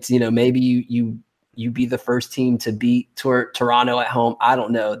 points. Maybe you be the first team to beat Toronto at home. I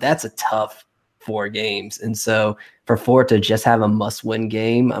don't know. That's a tough 4 games. And so for Ford to just have a must-win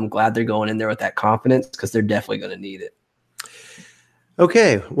game, I'm glad they're going in there with that confidence because they're definitely going to need it.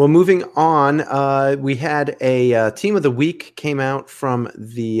 Okay, well, moving on, we had a team of the week came out from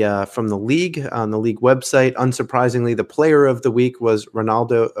the league on the league website. Unsurprisingly, the player of the week was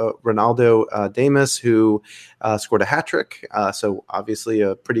Ronaldo Damas, who scored a hat trick. So obviously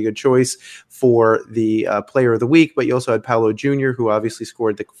a pretty good choice for the player of the week. But you also had Paolo Jr., who obviously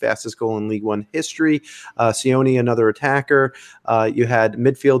scored the fastest goal in League One history. Sione, another attacker. You had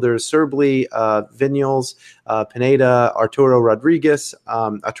midfielders Serbley, Vinyals, Pineda, Arturo Rodriguez.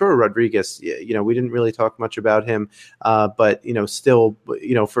 Arturo Rodriguez, we didn't really talk much about him, but still,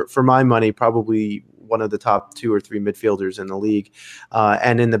 for my money, probably one of the top 2 or 3 midfielders in the league.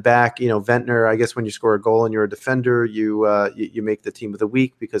 And in the back, Ventnor, I guess when you score a goal and you're a defender, you make the team of the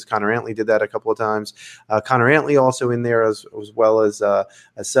week, because Connor Antley did that a couple of times. Connor Antley also in there as well as a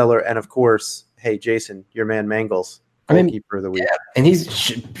Seller. And of course, hey, Jason, your man Mangles, goalkeeper of the week. Yeah, and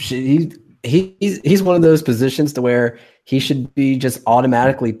he's one of those positions to where he should be just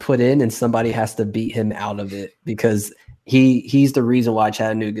automatically put in and somebody has to beat him out of it, because he's the reason why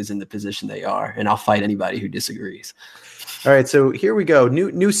Chattanooga's in the position they are, and I'll fight anybody who disagrees. All right, so here we go.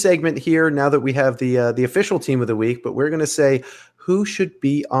 New segment here now that we have the official team of the week, but we're going to say who should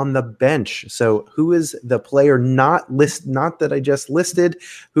be on the bench. So who is the player not that I just listed,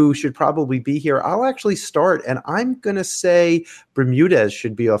 who should probably be here? I'll actually start, and I'm going to say Bermudez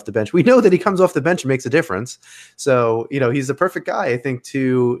should be off the bench. We know that he comes off the bench and makes a difference. So, he's the perfect guy, I think,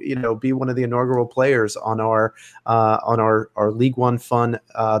 to, be one of the inaugural players on our League One Fun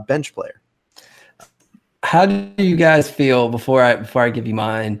bench player. How do you guys feel, before I give you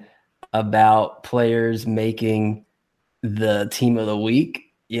mine, about players making the team of the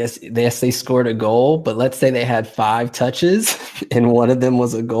week? Yes, they scored a goal, but let's say they had 5 touches and one of them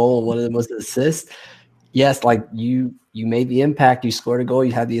was a goal and one of them was an assist. Yes, like you made the impact, you scored a goal,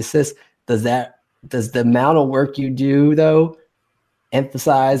 you had the assist. Does the amount of work you do, though,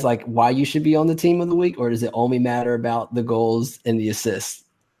 emphasize like why you should be on the team of the week, or does it only matter about the goals and the assists?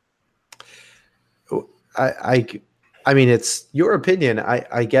 I mean, it's your opinion.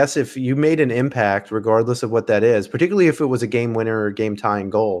 I guess if you made an impact, regardless of what that is, particularly if it was a game winner or game tying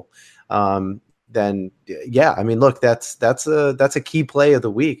goal, then yeah, I mean, look, that's a key play of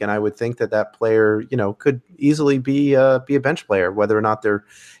the week, and I would think that player, could easily be a bench player, whether or not they're,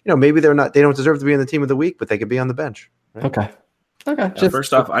 maybe they don't deserve to be on the team of the week, but they could be on the bench. Right? Okay.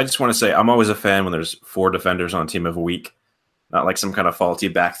 First off, I just want to say I'm always a fan when there's 4 defenders on team of a week, not like some kind of faulty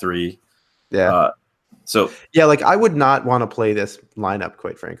back 3. Yeah. So yeah, like I would not want to play this lineup,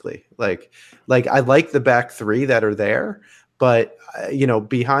 quite frankly. Like I like the back 3 that are there, but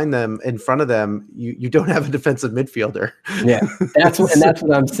behind them, in front of them, you don't have a defensive midfielder. Yeah, that's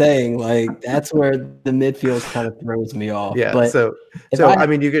what I'm saying. Like that's where the midfield kind of throws me off. Yeah, but I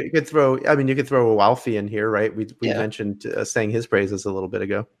mean, you could throw a Walfie in here, right? We mentioned saying his praises a little bit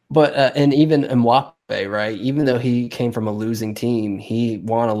ago. But and even Mwape, right? Even though he came from a losing team, he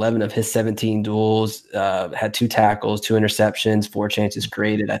won 11 of his 17 duels, had 2 tackles, 2 interceptions, 4 chances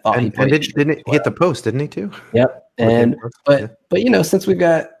created. I thought he didn't hit the post, didn't he too? Yep. But since we've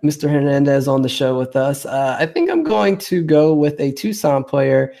got Mr. Hernandez on the show with us, I think I'm going to go with a Tucson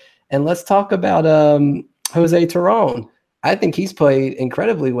player, and let's talk about Jose Terron. I think he's played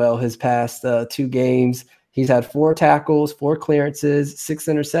incredibly well his past 2 games. He's had 4 tackles, 4 clearances, 6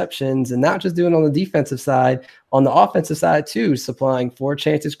 interceptions, and not just doing it on the defensive side, on the offensive side too, supplying 4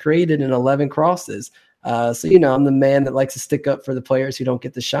 chances created and 11 crosses. So I'm the man that likes to stick up for the players who don't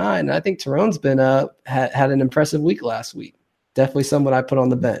get to shine. And I think Terron's been had an impressive week last week. Definitely someone I put on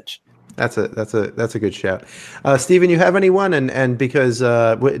the bench. That's a good shout. Steven, you have anyone? And because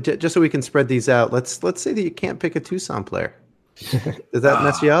just so we can spread these out, let's say that you can't pick a Tucson player. Does that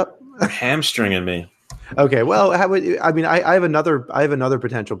mess you up? Hamstringing me. Okay, well, I have another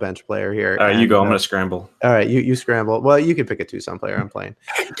potential bench player here. All right, you go. I'm going to scramble. All right, you scramble. Well, you can pick a Tucson player. I'm playing.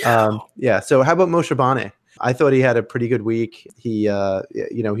 Yeah. So how about Moshe Bane? I thought he had a pretty good week. He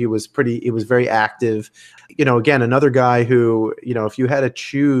was very active. Again, another guy who, if you had to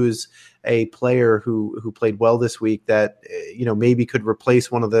choose a player who played well this week that maybe could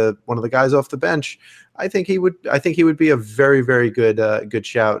replace one of the guys off the bench, I think he would be a very, very good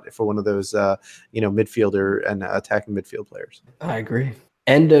shout for one of those midfielder and attacking midfield players. I agree.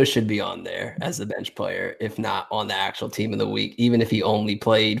 Endo should be on there as a bench player, if not on the actual team of the week, even if he only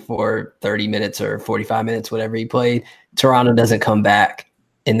played for 30 minutes or 45 minutes, whatever he played. Toronto doesn't come back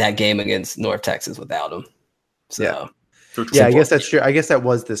in that game against North Texas without him. So. Yeah. Yeah, I guess that's true. I guess that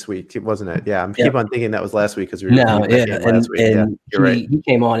was this week, wasn't it? Yeah, I keep on thinking that was last week because we were last week. You're right. He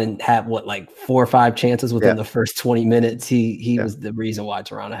came on and had 4 or 5 chances within the first 20 minutes. He was the reason why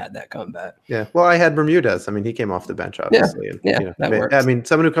Toronto had that comeback. Yeah, well, I had Bermudez. I mean, he came off the bench, obviously. That works. I mean,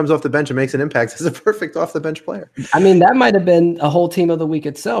 someone who comes off the bench and makes an impact is a perfect off the bench player. I mean, that might have been a whole team of the week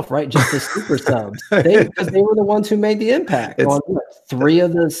itself, right? Just the super subs, because they were the ones who made the impact on 3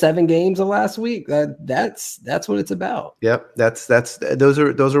 of the 7 games of last week. That's what it's about. Yep, those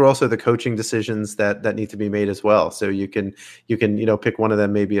are also the coaching decisions that need to be made as well. So you can pick one of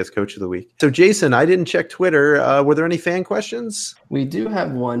them maybe as coach of the week. So Jason, I didn't check Twitter. Were there any fan questions? We do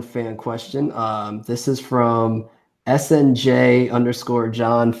have one fan question. This is from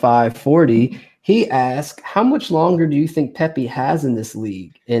SNJ_John540. He asked, how much longer do you think Pepi has in this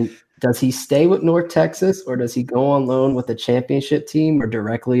league? And does he stay with North Texas, or does he go on loan with the championship team or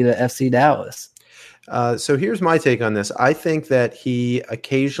directly to FC Dallas? So here's my take on this. I think that he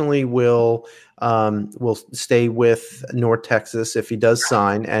occasionally will stay with North Texas if he does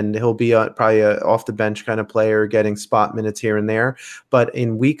sign, and he'll be probably a off the bench kind of player, getting spot minutes here and there. But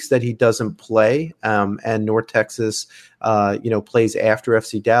in weeks that he doesn't play, and North Texas, plays after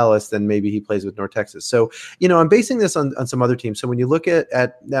FC Dallas, then maybe he plays with North Texas. So, I'm basing this on some other teams. So when you look at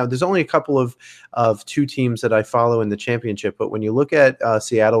now, there's only a couple of two teams that I follow in the championship, but when you look at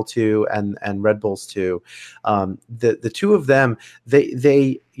Seattle 2 and Red Bulls 2, the two of them,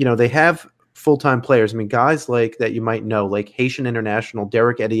 they have full-time players. I mean, guys like that you might know, like Haitian international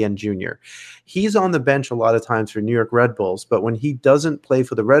Derek Etienne Jr. He's on the bench a lot of times for New York Red Bulls, but when he doesn't play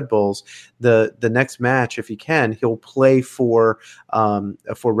for the Red Bulls, the next match, if he can, he'll play for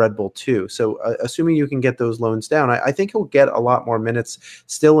Red Bull 2. So assuming you can get those loans down, I think he'll get a lot more minutes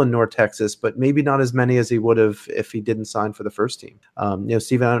still in North Texas, but maybe not as many as he would have if he didn't sign for the first team.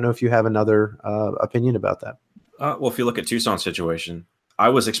 Steven, I don't know if you have another opinion about that. Well, if you look at Tucson's situation, I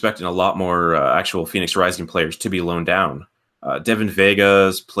was expecting a lot more actual Phoenix Rising players to be loaned down. Devin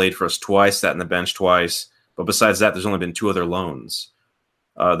Vega's played for us twice, sat in the bench twice. But besides that, there's only been 2 other loans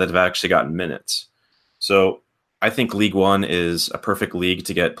that have actually gotten minutes. So I think League One is a perfect league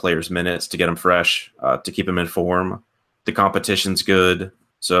to get players minutes, to get them fresh, to keep them in form. The competition's good.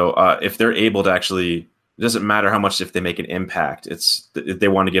 So if they're able to actually, it doesn't matter how much if they make an impact. They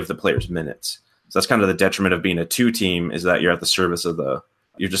want to give the players minutes. So that's kind of the detriment of being a 2 team, is that you're at the service of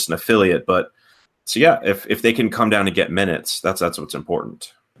you're just an affiliate. But so yeah, if they can come down and get minutes, that's what's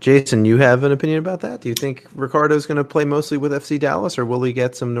important. Jason, you have an opinion about that? Do you think Ricardo's going to play mostly with FC Dallas, or will he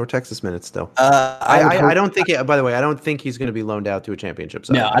get some North Texas minutes still? I don't think. By the way, I don't think he's going to be loaned out to a championship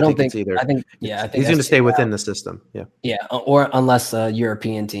side. No, I don't think either. I think he's going to stay within the system. Yeah, or unless a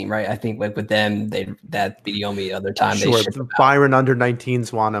European team, right? I think like with them, that'd be the only other time. Sure, Byron under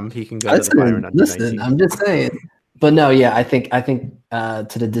 19s want him. He can go to the Byron under 19s. I'm just saying. But no, yeah, I think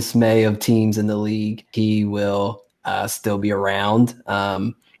to the dismay of teams in the league, he will still be around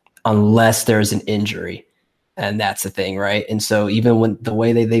unless there's an injury, and that's the thing, right? And so even when the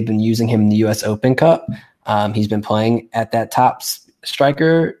way they've been using him in the U.S. Open Cup, he's been playing at that top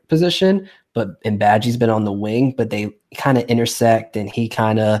striker position, and Badgie's been on the wing, but they kind of intersect, and he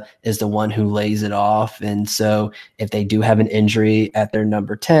kind of is the one who lays it off. And so if they do have an injury at their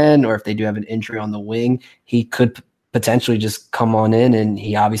number 10, or if they do have an injury on the wing, he could potentially just come on in, and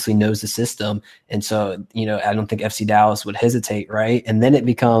he obviously knows the system. And so, I don't think FC Dallas would hesitate, right? And then it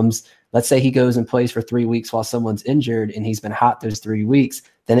becomes, let's say he goes and plays for 3 weeks while someone's injured and he's been hot those 3 weeks,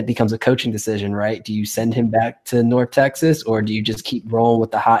 then it becomes a coaching decision, right? Do you send him back to North Texas, or do you just keep rolling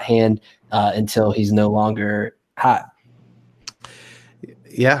with the hot hand until he's no longer hot?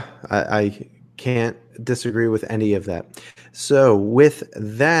 Yeah, I can't disagree with any of that. So with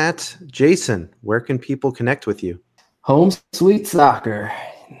that, Jason, where can people connect with you? Home Sweet Soccer.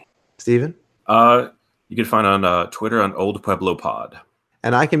 Steven? You can find on Twitter on Old Pueblo Pod.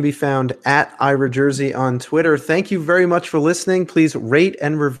 And I can be found at Ira Jersey on Twitter. Thank you very much for listening. Please rate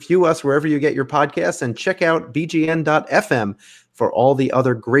and review us wherever you get your podcasts, and check out bgn.fm for all the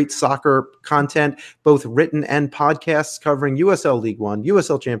other great soccer content, both written and podcasts covering USL League One,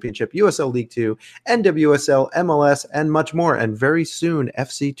 USL Championship, USL League Two, NWSL, MLS, and much more. And very soon,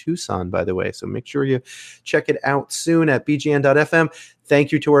 FC Tucson, by the way. So make sure you check it out soon at bgn.fm.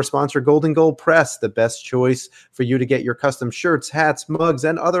 Thank you to our sponsor, Golden Goal Press, the best choice for you to get your custom shirts, hats, mugs,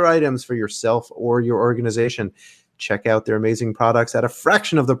 and other items for yourself or your organization. Check out their amazing products at a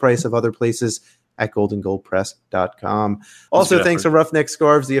fraction of the price of other places at goldengoalpress.com. Also, thanks to Roughneck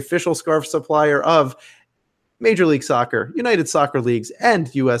Scarves, the official scarf supplier of Major League Soccer, United Soccer Leagues,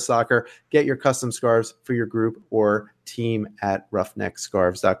 and U.S. Soccer. Get your custom scarves for your group or team at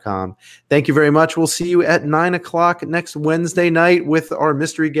roughneckscarves.com. Thank you very much. We'll see you at 9 o'clock next Wednesday night with our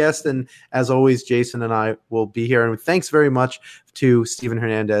mystery guest. And as always, Jason and I will be here. And thanks very much to Steven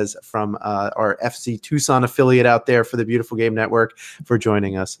Hernandez from our FC Tucson affiliate out there for the Beautiful Game Network for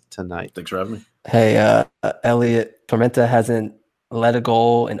joining us tonight. Thanks for having me. Hey, Elliot, Tormenta hasn't led a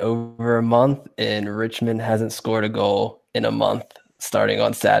goal in over a month, and Richmond hasn't scored a goal in a month starting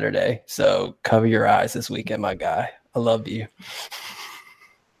on Saturday. So cover your eyes this weekend, my guy. I love you.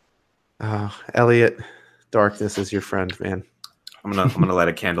 Elliot, Darkness is your friend, man. I'm gonna light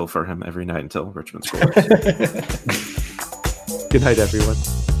a candle for him every night until Richmond scores. Good night, everyone.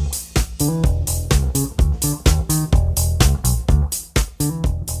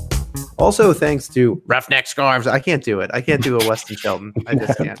 Also, thanks to Roughneck Scarves. I can't do it. I can't do a Weston Shelton. I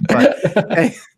just can't. But hey.